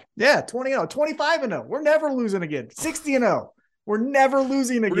back. Yeah, 20-0, 25-0. We're never losing again. 60-0. We're never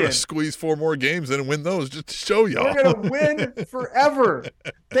losing again. We're going to squeeze 4 more games and win those just to show y'all. We're going to win forever.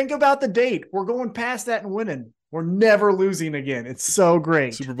 Think about the date. We're going past that and winning. We're never losing again. It's so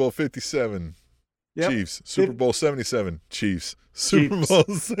great. Super Bowl 57, Chiefs. Super Bowl 77, Chiefs. Super Bowl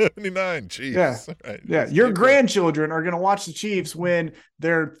 79, Chiefs. Yeah. Right. Yeah. Your grandchildren are going to watch the Chiefs win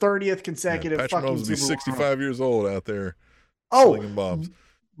their 30th consecutive Patrick fucking Mahomes will be 65 years old out there. Oh, slinging bombs.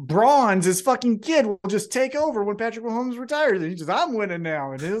 Bronze, his fucking kid, will just take over when Patrick Mahomes retires. And he just, I'm winning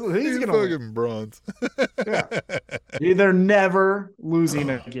now. And he's going to fucking bronze. Yeah. They're never losing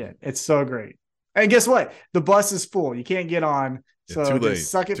again. It's so great. And guess what? The bus is full. You can't get on. So too late.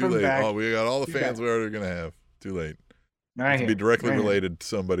 Just suck it too from late. the back. Oh, we got all the fans we're already going to have. Too late. Right, be directly related to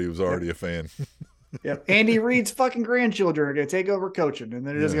somebody who's already a fan. Yep. Andy Reid's fucking grandchildren are going to take over coaching, and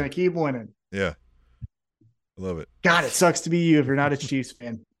they're just going to keep winning. Yeah. I love it. God, it sucks to be you if you're not a Chiefs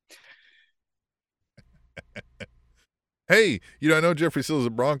fan. Hey, I know Jeffrey Sills is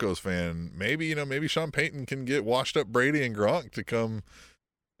a Broncos fan. Maybe Sean Payton can get washed up Brady and Gronk to come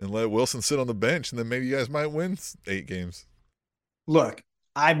and let Wilson sit on the bench, and then maybe you guys might win 8 games. Look,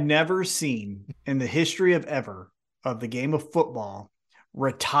 I've never seen in the history of ever of the game of football,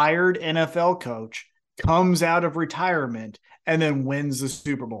 retired NFL coach comes out of retirement and then wins the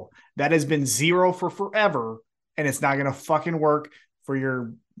Super Bowl. That has been zero for forever, and it's not going to fucking work for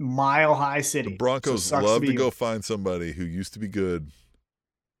your mile-high city. The Broncos love to go find somebody who used to be good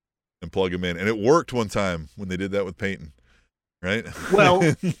and plug him in, and it worked one time when they did that with Peyton. Right? Well,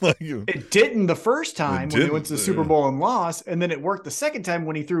 it didn't the first time when he went to the Super Bowl and lost, and then it worked the second time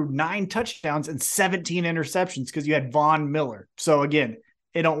when he threw 9 touchdowns and 17 interceptions because you had Von Miller. So again,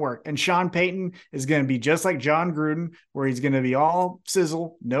 it don't work. And Sean Payton is going to be just like John Gruden, where he's going to be all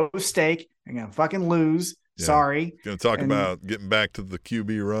sizzle, no steak, and going to fucking lose. Yeah. Sorry. Going to talk about getting back to the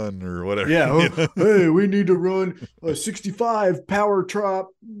QB run or whatever. Yeah. Hey, we need to run a 65 power trap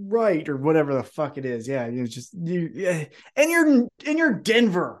right or whatever the fuck it is. Yeah. And you're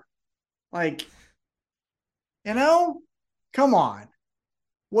Denver. Like, come on.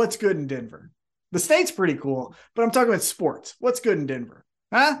 What's good in Denver? The state's pretty cool, but I'm talking about sports. What's good in Denver?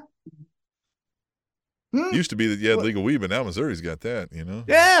 Huh? Used to be that you had legal weed, but now Missouri's got that,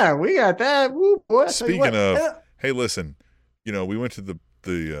 Yeah, we got that. Woo, boy, speaking of, hey, listen, we went to the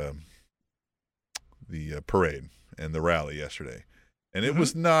parade and the rally yesterday, and it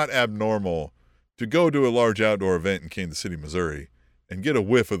was not abnormal to go to a large outdoor event in Kansas City, Missouri, and get a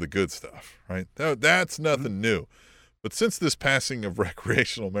whiff of the good stuff, right? That's nothing new. But since this passing of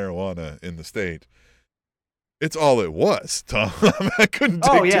recreational marijuana in the state, it's all it was, Tom. I couldn't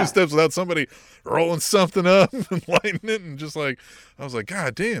take 2 steps without somebody rolling something up and lighting it, and just like I was like,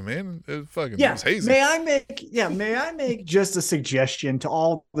 God damn, man, it was hazy. May I make just a suggestion to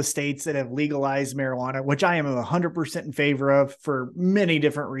all the states that have legalized marijuana, which I am 100% in favor of for many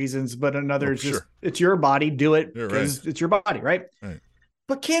different reasons, but another is just it's your body, do it because it's your body, right? Right.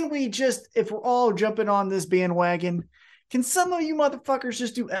 But can we just, if we're all jumping on this bandwagon, can some of you motherfuckers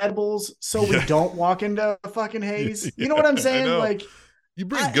just do edibles so we don't walk into a fucking haze? You know what I'm saying? Like, you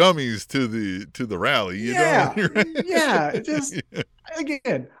bring gummies to the rally. Just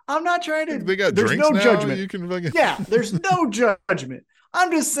again, I'm not trying to. They got there's drinks no now? judgment. You can fucking... there's no judgment.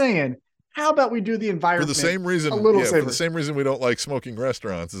 I'm just saying. How about we do the environment for the same reason? For the same reason we don't like smoking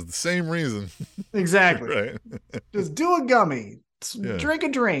restaurants is the same reason. Exactly. Right. Just do a gummy. Drink a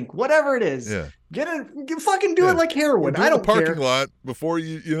drink, whatever it is. Yeah. Fucking do it like heroin. I don't care. Parking lot before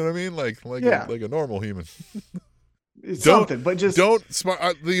you know what I mean? Like a normal human. It's something, but just don't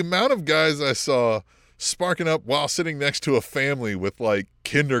spark. The amount of guys I saw sparking up while sitting next to a family with like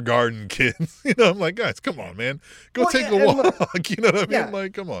kindergarten kids. I'm like, guys, come on, man, go take a walk. Look, you know what I mean? Yeah.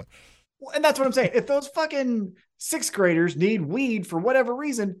 Like, come on. And that's what I'm saying. If those fucking 6th graders need weed for whatever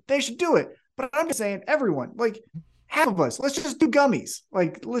reason, they should do it. But I'm just saying, everyone, like. Half of us, let's just do gummies.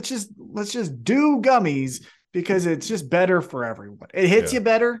 Like, let's just do gummies because it's just better for everyone. It hits you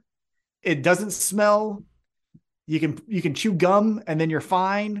better. It doesn't smell. You can chew gum and then you're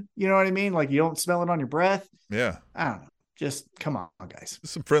fine. You know what I mean? Like, you don't smell it on your breath. Yeah. I don't know. Just come on, guys.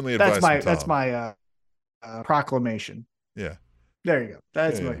 Some friendly advice. That's my proclamation. Yeah. There you go.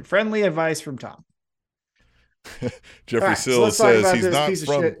 That's my friendly advice from Tom. Jeffrey Sills says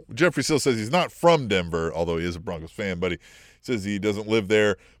he's not from Denver, although he is a Broncos fan, but says he doesn't live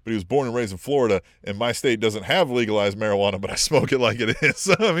there, but he was born and raised in Florida, and my state doesn't have legalized marijuana, but I smoke it like it is.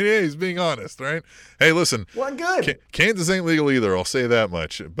 So, I mean, yeah, he's being honest, right? Hey, listen. Well, good. Kansas ain't legal either, I'll say that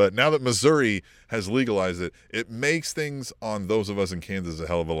much. But now that Missouri has legalized it, it makes things on those of us in Kansas a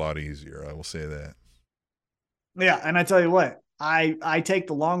hell of a lot easier. I will say that. Yeah, and I tell you what, I take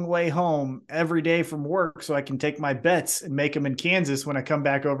the long way home every day from work so I can take my bets and make them in Kansas when I come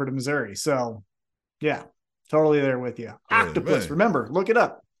back over to Missouri. So, yeah, totally there with you. Octopus, remember, look it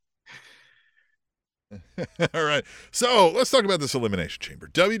up. All right. So let's talk about this Elimination Chamber.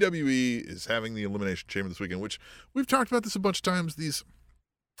 WWE is having the Elimination Chamber this weekend, which we've talked about this a bunch of times. These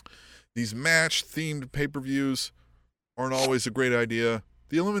match-themed pay-per-views aren't always a great idea.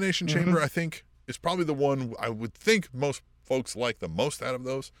 The Elimination Chamber, I think, is probably the one I would think most folks like the most out of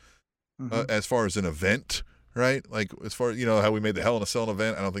those as far as an event, right? Like as far as, how we made the Hell in a Cell an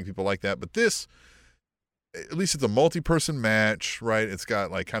event, I don't think people like that. But this, at least it's a multi-person match, right? It's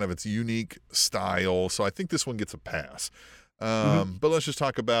got like kind of its unique style. So I think this one gets a pass. But let's just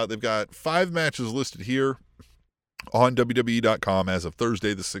talk about, they've got 5 matches listed here on WWE.com as of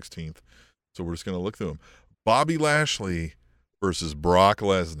Thursday the 16th. So we're just going to look through them. Bobby Lashley versus Brock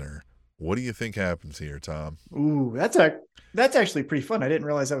Lesnar. What do you think happens here, Tom? Ooh, that's actually pretty fun. I didn't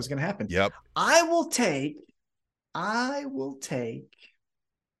realize that was going to happen. Yep. I will take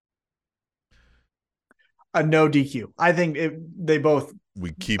a no DQ. I think they both.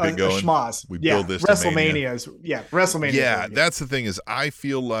 We keep it going. Schmoz. We build this WrestleMania's. WrestleMania. Yeah, that's the thing is I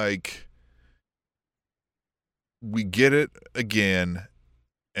feel like we get it again,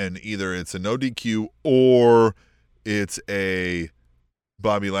 and either it's a no DQ or it's a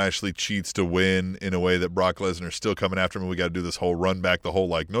Bobby Lashley cheats to win in a way that Brock Lesnar's still coming after him, and we got to do this whole run back, the whole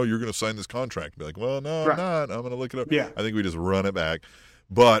like, no, you're going to sign this contract. Be like, well, no, I'm not. I'm going to look it up. Yeah. I think we just run it back.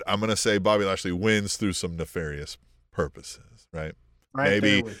 But I'm going to say Bobby Lashley wins through some nefarious purposes, right?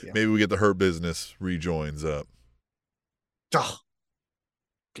 Maybe we get the Hurt Business rejoins up. Oh.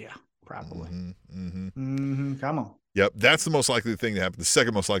 Yeah, probably. Come on. Yep, that's the most likely thing to happen. The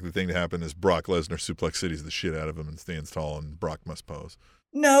second most likely thing to happen is Brock Lesnar suplex cities the shit out of him and stands tall, and Brock must pose.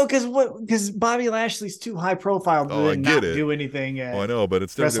 No, because Bobby Lashley's too high profile to not do anything. I know, but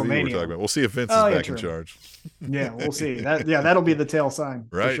it's WWE we're talking about. We'll see if Vince is back in charge. Yeah, we'll see. That'll be the tail sign,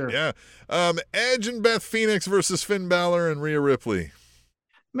 right? For sure. Yeah. Edge and Beth Phoenix versus Finn Balor and Rhea Ripley.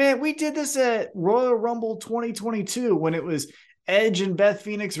 Man, we did this at Royal Rumble 2022 when it was Edge and Beth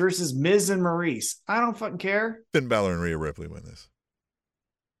Phoenix versus Miz and Maurice. I don't fucking care. Finn Balor and Rhea Ripley win this.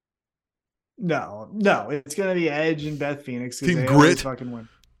 No, it's gonna be Edge and Beth Phoenix. Team Grit fucking win.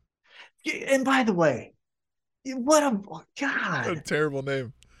 And by the way, what a terrible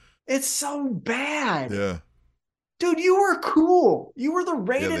name. It's so bad. Yeah, dude, you were cool. You were the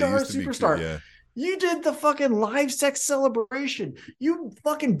rated R superstar. Cool, yeah. You did the fucking live sex celebration. You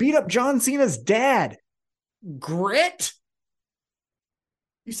fucking beat up John Cena's dad. Grit.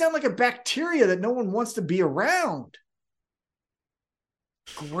 You sound like a bacteria that no one wants to be around.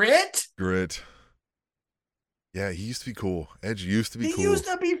 Grit. Yeah, he used to be cool. Edge used to be cool. He used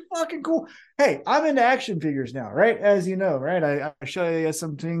to be fucking cool. Hey, I'm into action figures now, right? As you know, right? I show you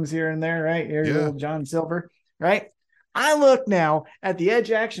some things here and there, right? Here's little John Silver, right? I look now at the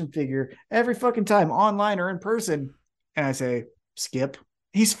Edge action figure every fucking time, online or in person, and I say, skip.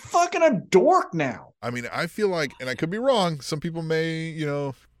 He's fucking a dork now. I mean, I feel like, and I could be wrong, some people may,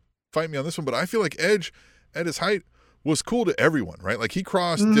 fight me on this one, but I feel like Edge at his height was cool to everyone, right? Like he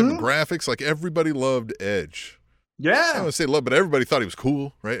crossed demographics, like everybody loved Edge. Yeah. I don't want to say love, but everybody thought he was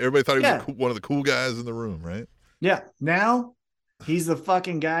cool, right? Everybody thought he was one of the cool guys in the room, right? Yeah. Now he's the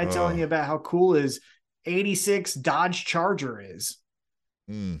fucking guy telling you about how cool his 86 Dodge Charger is.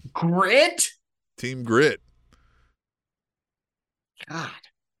 Grit? Team Grit. God.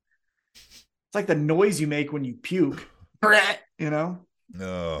 It's like the noise you make when you puke. Grit, No.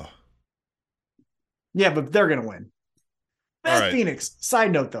 Yeah, but they're going to win. Beth Phoenix.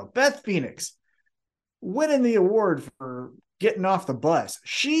 Side note, though. Beth Phoenix winning the award for getting off the bus.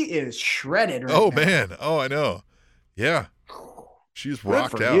 She is shredded right now. Man. Oh, I know. Yeah. She's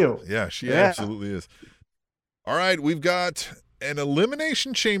rocked out. You. Yeah, she absolutely is. All right, we've got an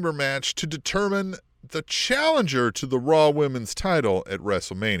Elimination Chamber match to determine the challenger to the Raw Women's title at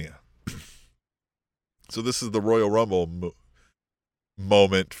WrestleMania. So this is the Royal Rumble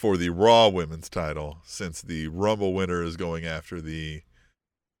moment for the Raw Women's title, since the Rumble winner is going after the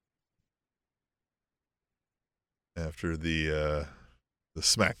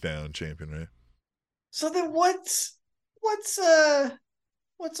SmackDown champion, right? So then what's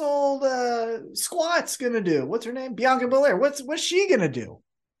old Squat's gonna do? What's her name? Bianca Belair. What's she gonna do?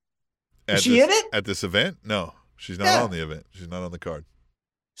 Is she in it at this event? No, she's not on the event. She's not on the card.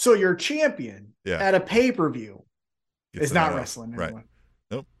 So your champion at a pay-per-view is not wrestling anymore. Right.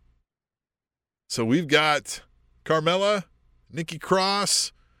 Nope. So we've got Carmella, Nikki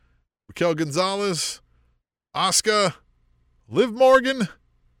Cross, Raquel Gonzalez, Asuka, Liv Morgan,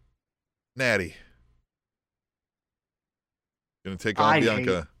 Natty. Going to take on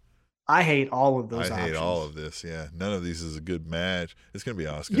Bianca. I hate all of those options. I hate all of this, yeah. None of these is a good match. It's going to be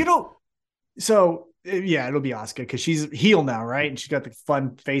Asuka. It'll be Asuka because she's heel now, right? And she's got the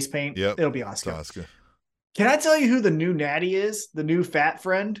fun face paint. Yep. It'll be Asuka. Can I tell you who the new Natty is? The new fat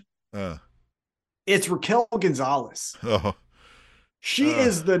friend? It's Raquel Gonzalez. Oh. She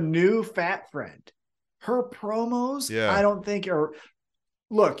is the new fat friend. Her promos, I don't think are...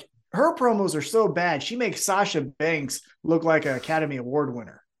 Look, her promos are so bad, she makes Sasha Banks look like an Academy Award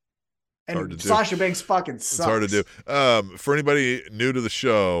winner. And Sasha Banks fucking sucks. It's hard to do. For anybody new to the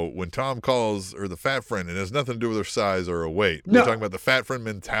show, when Tom calls her the fat friend, it has nothing to do with her size or her weight. We're talking about the fat friend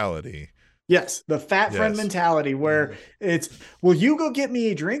mentality. Yes, the fat friend mentality where it's, will you go get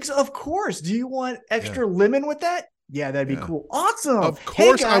me drinks? Of course. Do you want extra lemon with that? Yeah, that'd be cool. Awesome. Of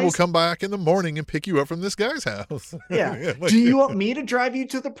course, I will come back in the morning and pick you up from this guy's house. Yeah. Do you want me to drive you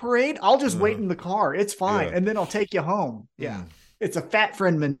to the parade? I'll just wait in the car. It's fine. And then I'll take you home. Yeah. It's a fat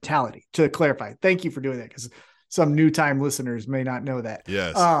friend mentality, to clarify. Thank you for doing that, because some new time listeners may not know that.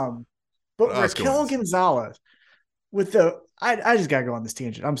 Yes. But Raquel Gonzalez with I just gotta go on this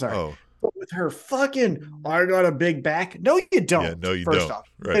tangent. I'm sorry. Oh. But with her fucking, I got a big back. No, you don't. Yeah, no, you first don't.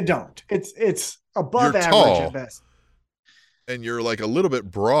 Off, right. You don't. It's above you're average tall, at best. And you're like a little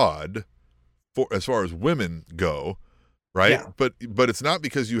bit broad as far as women go, right? Yeah. But it's not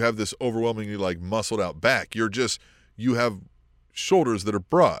because you have this overwhelmingly like muscled out back. You have shoulders that are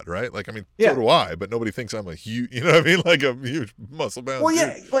broad, right? Like, I mean, so do I, but nobody thinks I'm a huge, you know what I mean? Like a huge muscle bound. Well,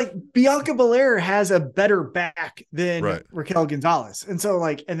 yeah, like Bianca Belair has a better back than Raquel Gonzalez. And so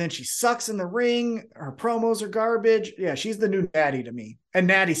and then she sucks in the ring. Her promos are garbage. Yeah, she's the new Natty to me. And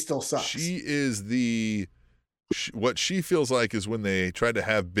Natty still sucks. She is what she feels like is when they tried to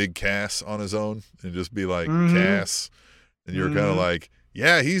have Big Cass on his own and just be like Cass. And you're kind of like,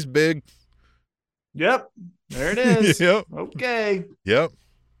 yeah, he's big. Yep. There it is. Yep. Okay. Yep.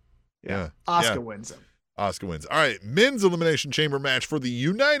 Yeah. Asuka wins them. Asuka wins. All right. Men's Elimination Chamber match for the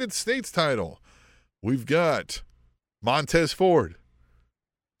United States title. We've got Montez Ford,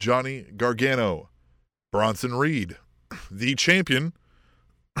 Johnny Gargano, Bronson Reed, the champion.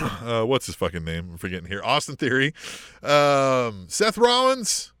 What's his fucking name? I'm forgetting here. Austin Theory, Seth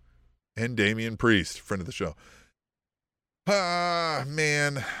Rollins, and Damian Priest, friend of the show.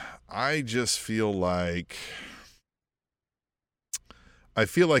 Man, I just feel like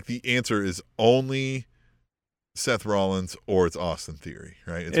the answer is only Seth Rollins or it's Austin Theory,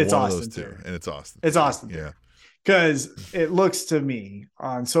 right? It's one Austin of those Theory. two, and it's Austin. It's Austin. Yeah. Because it looks to me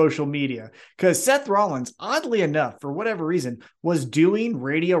on social media, because Seth Rollins, oddly enough, for whatever reason, was doing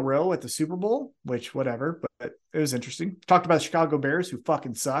Radio Row at the Super Bowl, which whatever, but it was interesting. Talked about the Chicago Bears, who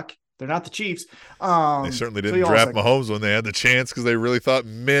fucking suck. They're not the Chiefs. They certainly didn't draft Mahomes when they had the chance because they really thought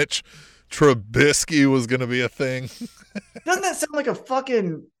Mitch Trubisky was going to be a thing. Doesn't that sound like a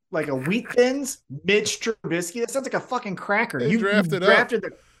fucking, like a Wheat Thins? Mitch Trubisky? That sounds like a fucking cracker. You drafted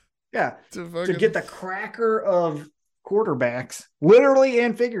to get the cracker of quarterbacks, literally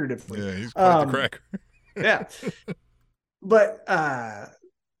and figuratively. Yeah, he's quite the cracker. Yeah. But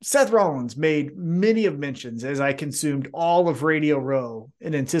Seth Rollins made many of mentions as I consumed all of Radio Row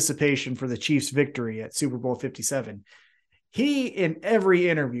in anticipation for the Chiefs' victory at Super Bowl 57. He, in every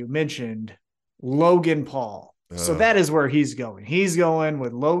interview, mentioned Logan Paul. So that is where he's going. He's going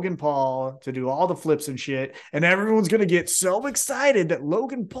with Logan Paul to do all the flips and shit. And everyone's going to get so excited that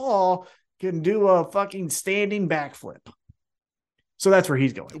Logan Paul can do a fucking standing backflip. So that's where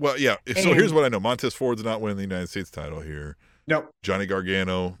he's going. Well, yeah. So here's what I know. Montez Ford's not winning the United States title here. Nope. Johnny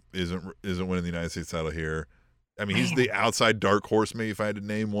Gargano isn't winning the United States title here. I mean, he's the outside dark horse, maybe, if I had to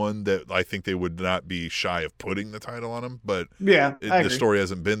name one that I think they would not be shy of putting the title on him. But the story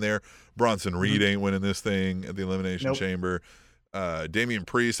hasn't been there. Bronson Reed ain't winning this thing at the Elimination Chamber. Damian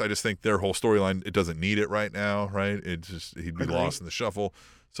Priest, I just think their whole storyline, it doesn't need it right now, right? It just, he'd be lost in the shuffle.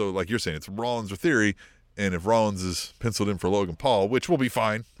 So like you're saying, it's Rollins or Theory. And if Rollins is penciled in for Logan Paul, which will be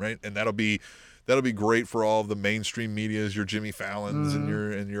fine, right? And that'll be great for all of the mainstream medias, your Jimmy Fallons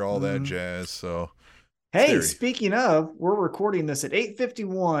and your all that jazz. So hey, Theory. Speaking of, we're recording this at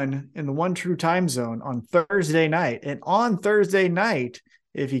 8:51 in the One True Time Zone on Thursday night. And on Thursday night,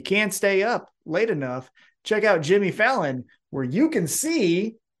 if you can't stay up late enough, check out Jimmy Fallon, where you can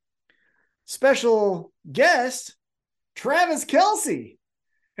see special guest Travis Kelce.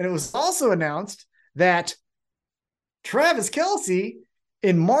 And it was also announced that Travis Kelce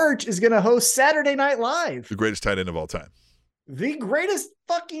in March is going to host Saturday Night Live. The greatest tight end of all time. The greatest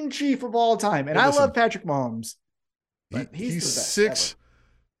fucking chief of all time. And I love Patrick Mahomes. He's 6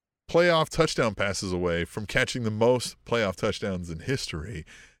 playoff touchdown passes away from catching the most playoff touchdowns in history.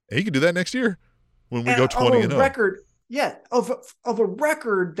 And he could do that next year when we go 20-0. Record, of a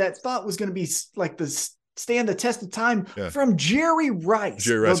record that thought was going to be like the stand the test of time from Jerry Rice.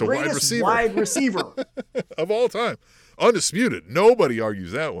 Jerry Rice, the greatest wide receiver of all time. Undisputed. Nobody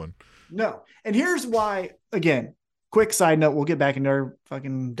argues that one. No. And here's why, again, quick side note, we'll get back into our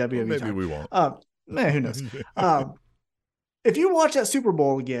fucking WWE maybe time. We won't. Who knows? If you watch that Super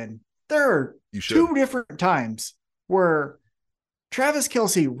Bowl again, there are 2 different times where Travis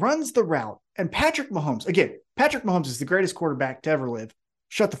Kelce runs the route and Patrick Mahomes is the greatest quarterback to ever live.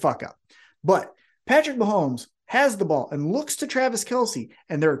 Shut the fuck up. But Patrick Mahomes has the ball and looks to Travis Kelce.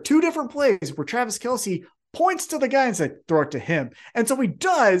 And there are 2 different plays where Travis Kelce points to the guy and says, throw it to him. And so he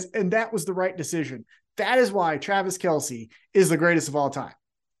does. And that was the right decision. That is why Travis Kelce is the greatest of all time.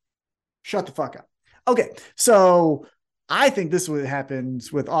 Shut the fuck up. Okay. So I think this is what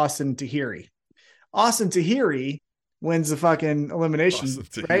happens with Austin Tahiri. Austin Tahiri wins the fucking elimination,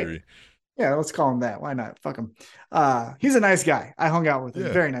 right? Yeah, let's call him that. Why not? Fuck him. He's a nice guy. I hung out with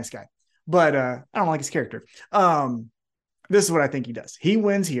him. Very nice guy. But I don't like his character. This is what I think he does. He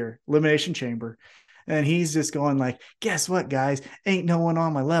wins here, Elimination Chamber. And he's just going like, guess what, guys? Ain't no one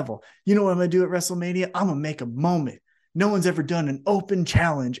on my level. You know what I'm going to do at WrestleMania? I'm going to make a moment. No one's ever done an open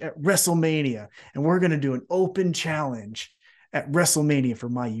challenge at WrestleMania. And we're going to do an open challenge at WrestleMania for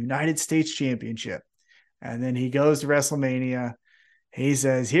my United States Championship. And then he goes to WrestleMania. He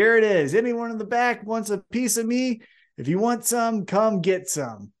says, here it is. Anyone in the back wants a piece of me? If you want some, come get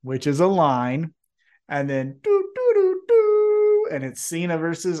some, which is a line. And then and it's Cena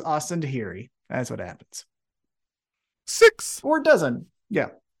versus Austin Tahiri. That's what happens. 6. Or it doesn't. Yeah.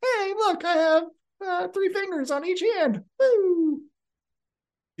 Hey, look, I have 3 fingers on each hand. Woo.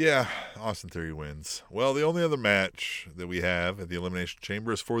 Yeah, Austin Theory wins. Well, the only other match that we have at the Elimination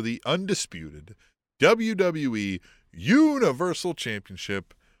Chamber is for the undisputed WWE Universal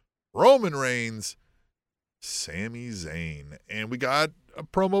Championship, Roman Reigns, Sami Zayn. And we got a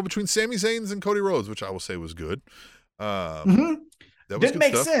promo between Sami Zayn and Cody Rhodes, which I will say was good. That was didn't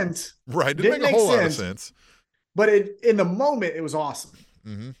make sense. Right. Didn't make a whole lot of sense. But in the moment, it was awesome.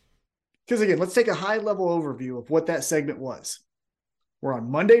 Because again, let's take a high-level overview of what that segment was. We're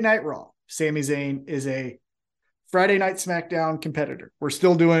on Monday Night Raw. Sami Zayn is a Friday Night SmackDown competitor. We're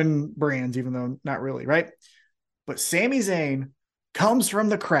still doing brands, even though not really, right? But Sami Zayn comes from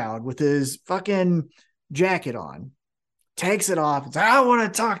the crowd with his fucking jacket on, takes it off, and says, I want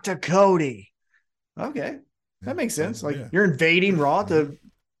to talk to Cody. Okay, that makes sense. Like you're invading Raw to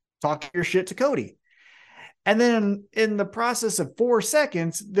talk your shit to Cody. And then in the process of 4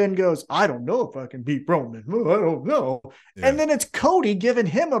 seconds, then goes, I don't know if I can beat Roman. I don't know. Yeah. And then it's Cody giving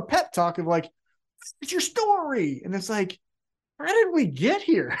him a pep talk of like, it's your story. And it's like, how did we get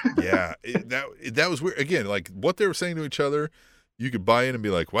here? Yeah, that was weird. Again, like what they were saying to each other, you could buy in and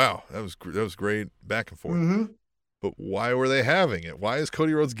be like, wow, that was great back and forth. But why were they having it? Why is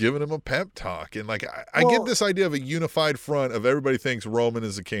Cody Rhodes giving him a pep talk? And like, I get this idea of a unified front of everybody thinks Roman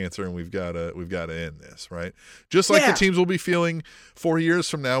is a cancer and we've got to end this, right? Just like the teams will be feeling 4 years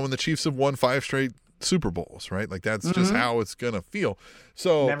from now when the Chiefs have won 5 straight Super Bowls, right? Like that's just how it's gonna feel.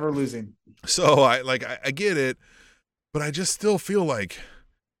 So never losing. So I get it, but I just still feel like,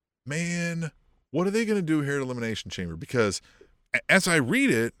 man, what are they gonna do here at Elimination Chamber? Because as I read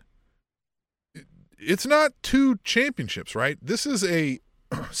it, it's not 2 championships, right? This is a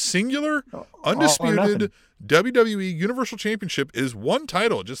singular, undisputed WWE Universal Championship is 1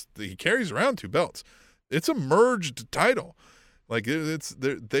 title. Just he carries around 2 belts. It's a merged title. Like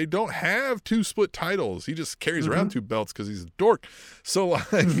they don't have 2 split titles. He just carries around 2 belts because he's a dork. So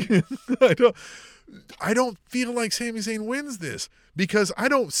like, I don't feel like Sami Zayn wins this because I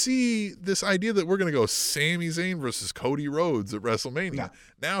don't see this idea that we're going to go Sami Zayn versus Cody Rhodes at WrestleMania. No.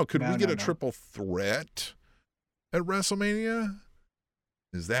 Now, could we get a triple threat at WrestleMania?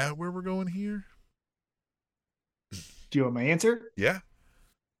 Is that where we're going here? Do you want my answer? Yeah.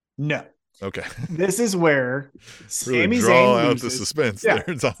 No. Okay. This is where Sami Zayn draw out the suspense there.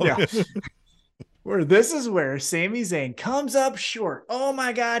 It's all Where this is where Sami Zayn comes up short. Oh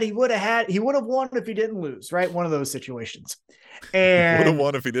my God, he would have won if he didn't lose, right? One of those situations. And would have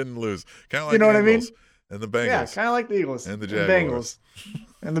won if he didn't lose. Kind of like you know what I mean? And the Bengals. Yeah, kind of like the Eagles. And the Jaguars.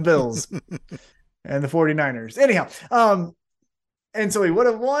 And the Bills. And the 49ers. Anyhow, and so he would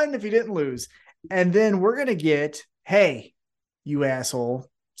have won if he didn't lose. And then we're going to get, hey, you asshole,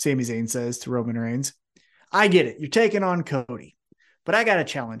 Sami Zayn says to Roman Reigns, I get it. You're taking on Cody, but I got a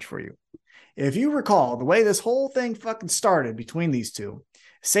challenge for you. If you recall the way this whole thing fucking started between these two,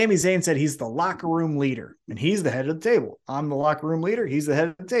 Sami Zayn said he's the locker room leader and he's the head of the table. I'm the locker room leader. He's the head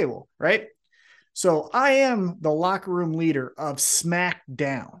of the table, right? So I am the locker room leader of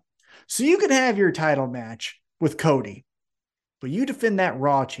SmackDown. So you can have your title match with Cody, but you defend that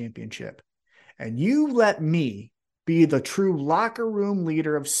Raw championship and you let me be the true locker room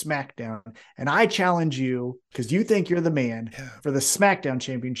leader of SmackDown. And I challenge you because you think you're the man for the SmackDown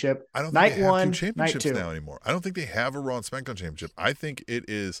championship. I don't think they have two championships now anymore. I don't think they have a Raw and SmackDown championship. I think it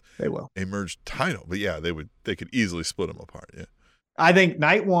is a merged title. But yeah, they could easily split them apart. Yeah. I think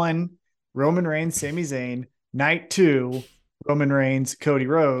night 1, Roman Reigns, Sami Zayn. Night 2, Roman Reigns, Cody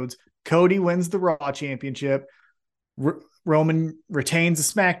Rhodes. Cody wins the Raw championship. Roman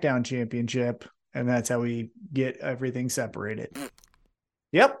retains the SmackDown championship. And that's how we get everything separated.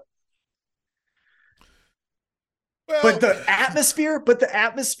 Yep. Well, but the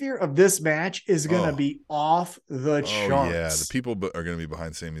atmosphere of this match is going to be off the charts. Yeah, the people are going to be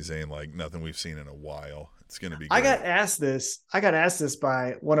behind Sami Zayn like nothing we've seen in a while. It's going to be great. I got asked this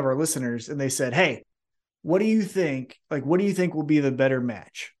by one of our listeners, and they said, "Hey, what do you think? What do you think will be the better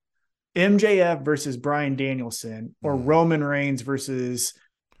match? MJF versus Bryan Danielson or Roman Reigns versus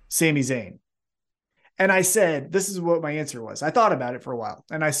Sami Zayn?" And I said, this is what my answer was. I thought about it for a while.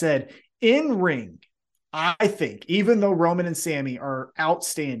 And I said, in ring, I think, even though Roman and Sami are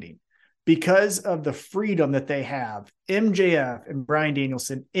outstanding, because of the freedom that they have, MJF and Bryan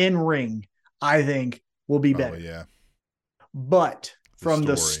Danielson in ring, I think will be better. Oh, yeah. But from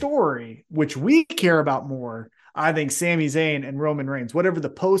the story, which we care about more, I think Sami Zayn and Roman Reigns, whatever the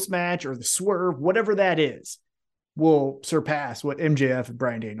post-match or the swerve, whatever that is, will surpass what MJF and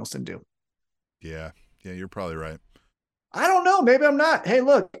Bryan Danielson do. Yeah. Yeah, you're probably right. I don't know. Maybe I'm not. Hey,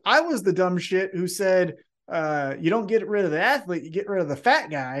 look, I was the dumb shit who said, you don't get rid of the athlete, you get rid of the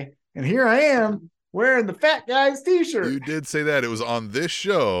fat guy. And here I am wearing the fat guy's t-shirt. You did say that. It was on this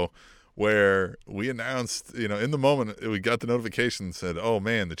show where we announced, in the moment we got the notification and said, oh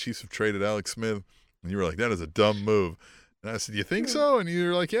man, the Chiefs have traded Alex Smith. And you were like, that is a dumb move. And I said, you think so? And you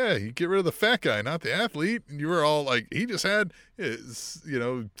were like, yeah, you get rid of the fat guy, not the athlete. And you were all like, he just had his,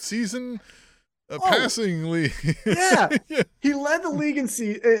 season passing league. Yeah. He led the league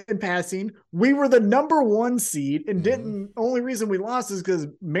in passing. We were the number 1 seed and only reason we lost is because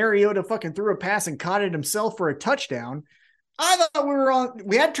Mariota fucking threw a pass and caught it himself for a touchdown. I thought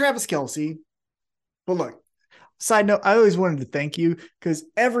we had Travis Kelce, but look, side note, I always wanted to thank you because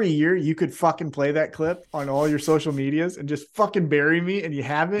every year you could fucking play that clip on all your social medias and just fucking bury me and you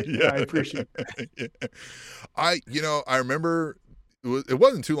haven't. Yeah. I appreciate that. Yeah. I remember it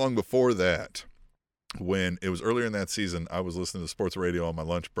wasn't too long before that. When it was earlier in that season, I was listening to sports radio on my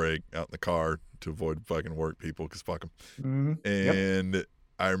lunch break out in the car to avoid fucking work people because fuck them. Mm-hmm. And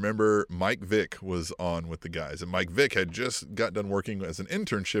I remember Mike Vick was on with the guys. And Mike Vick had just got done working as an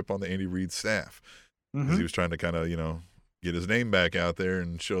internship on the Andy Reid staff because he was trying to kind of, get his name back out there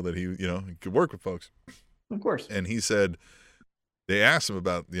and show that he could work with folks. Of course. And he said, they asked him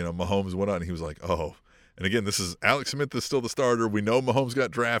about, Mahomes and whatnot. And he was like, oh. And again, this is Alex Smith is still the starter. We know Mahomes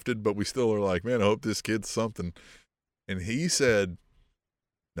got drafted, but we still are like, man, I hope this kid's something. And he said,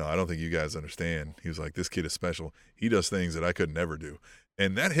 no, I don't think you guys understand. He was like, this kid is special. He does things that I could never do.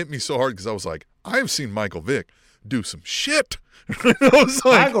 And that hit me so hard because I was like, I've seen Michael Vick do some shit. I was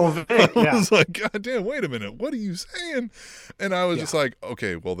like, God damn, wait a minute. What are you saying? And I was just like,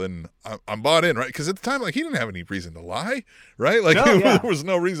 okay, well then I'm bought in, right? Because at the time, he didn't have any reason to lie, right? There was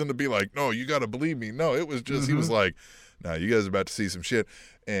no reason to be like, no, you got to believe me. No, it was just, he was like, no, you guys are about to see some shit.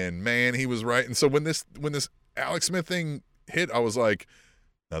 And man, he was right. And so when this Alex Smith thing hit, I was like,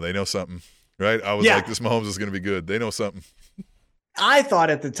 no, they know something, right? I was like, this Mahomes is going to be good. They know something. I thought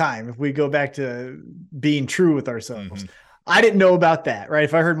at the time, if we go back to being true with ourselves, I didn't know about that, right?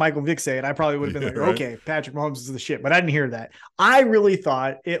 If I heard Michael Vick say it, I probably would have been like, okay, Patrick Mahomes is the shit, but I didn't hear that. I really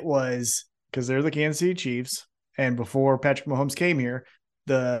thought it was because they're the Kansas City Chiefs. And before Patrick Mahomes came here,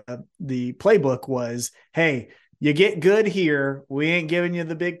 the playbook was, hey, you get good here. We ain't giving you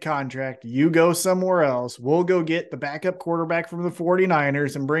the big contract. You go somewhere else. We'll go get the backup quarterback from the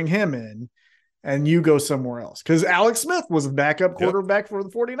 49ers and bring him in. And you go somewhere else. Because Alex Smith was a backup quarterback for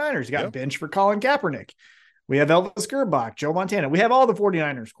the 49ers. He got benched for Colin Kaepernick. We have Elvis Gerbach, Joe Montana. We have all the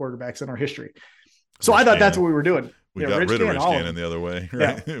 49ers quarterbacks in our history. So I thought that's what we were doing. We got rid of Rich Gannon the other way,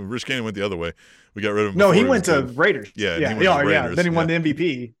 right? Yeah. Rich Gannon went the other way. We got rid of him. No, he went to Raiders. Yeah. Then he won the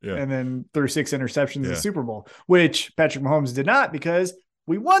MVP and then threw 6 interceptions in the Super Bowl, which Patrick Mahomes did not because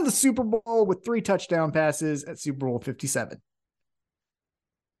we won the Super Bowl with 3 touchdown passes at Super Bowl 57.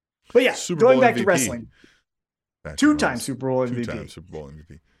 But yeah, going back to wrestling. Two-time Super Bowl MVP. Two-time Super Bowl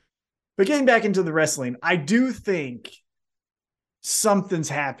MVP. But getting back into the wrestling, I do think something's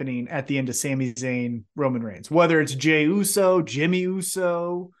happening at the end of Sami Zayn, Roman Reigns, whether it's Jey Uso, Jimmy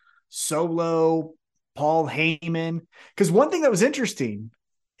Uso, Solo, Paul Heyman. Because one thing that was interesting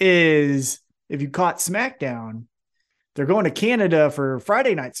is if you caught SmackDown, they're going to Canada for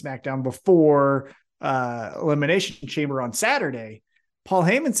Friday night SmackDown before Elimination Chamber on Saturday. Paul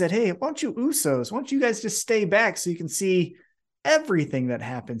Heyman said, hey, why don't you guys just stay back so you can see everything that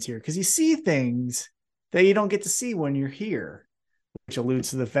happens here? Because you see things that you don't get to see when you're here, which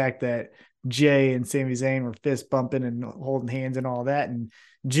alludes to the fact that Jay and Sami Zayn were fist bumping and holding hands and all that. And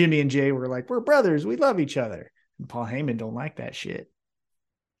Jimmy and Jay were like, we're brothers. We love each other. And Paul Heyman don't like that shit.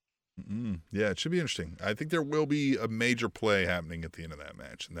 Yeah, it should be interesting. I think there will be a major play happening at the end of that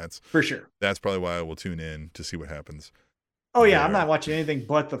match. And that's for sure. That's probably why I will tune in to see what happens. Oh, yeah. I'm not watching anything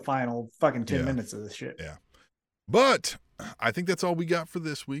but the final fucking 10 minutes of this shit. Yeah. But I think that's all we got for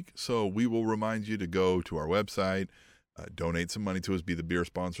this week. So we will remind you to go to our website, donate some money to us, be the beer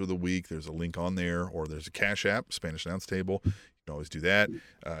sponsor of the week. There's a link on there, or there's a Cash App, Spanish Announce Table. You can always do that.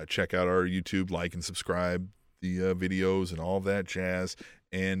 Check out our YouTube, like and subscribe the videos and all of that jazz.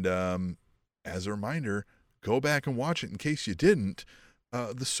 And as a reminder, go back and watch it in case you didn't,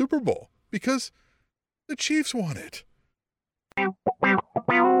 the Super Bowl, because the Chiefs won it.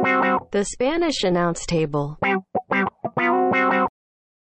 The Spanish Announce Table.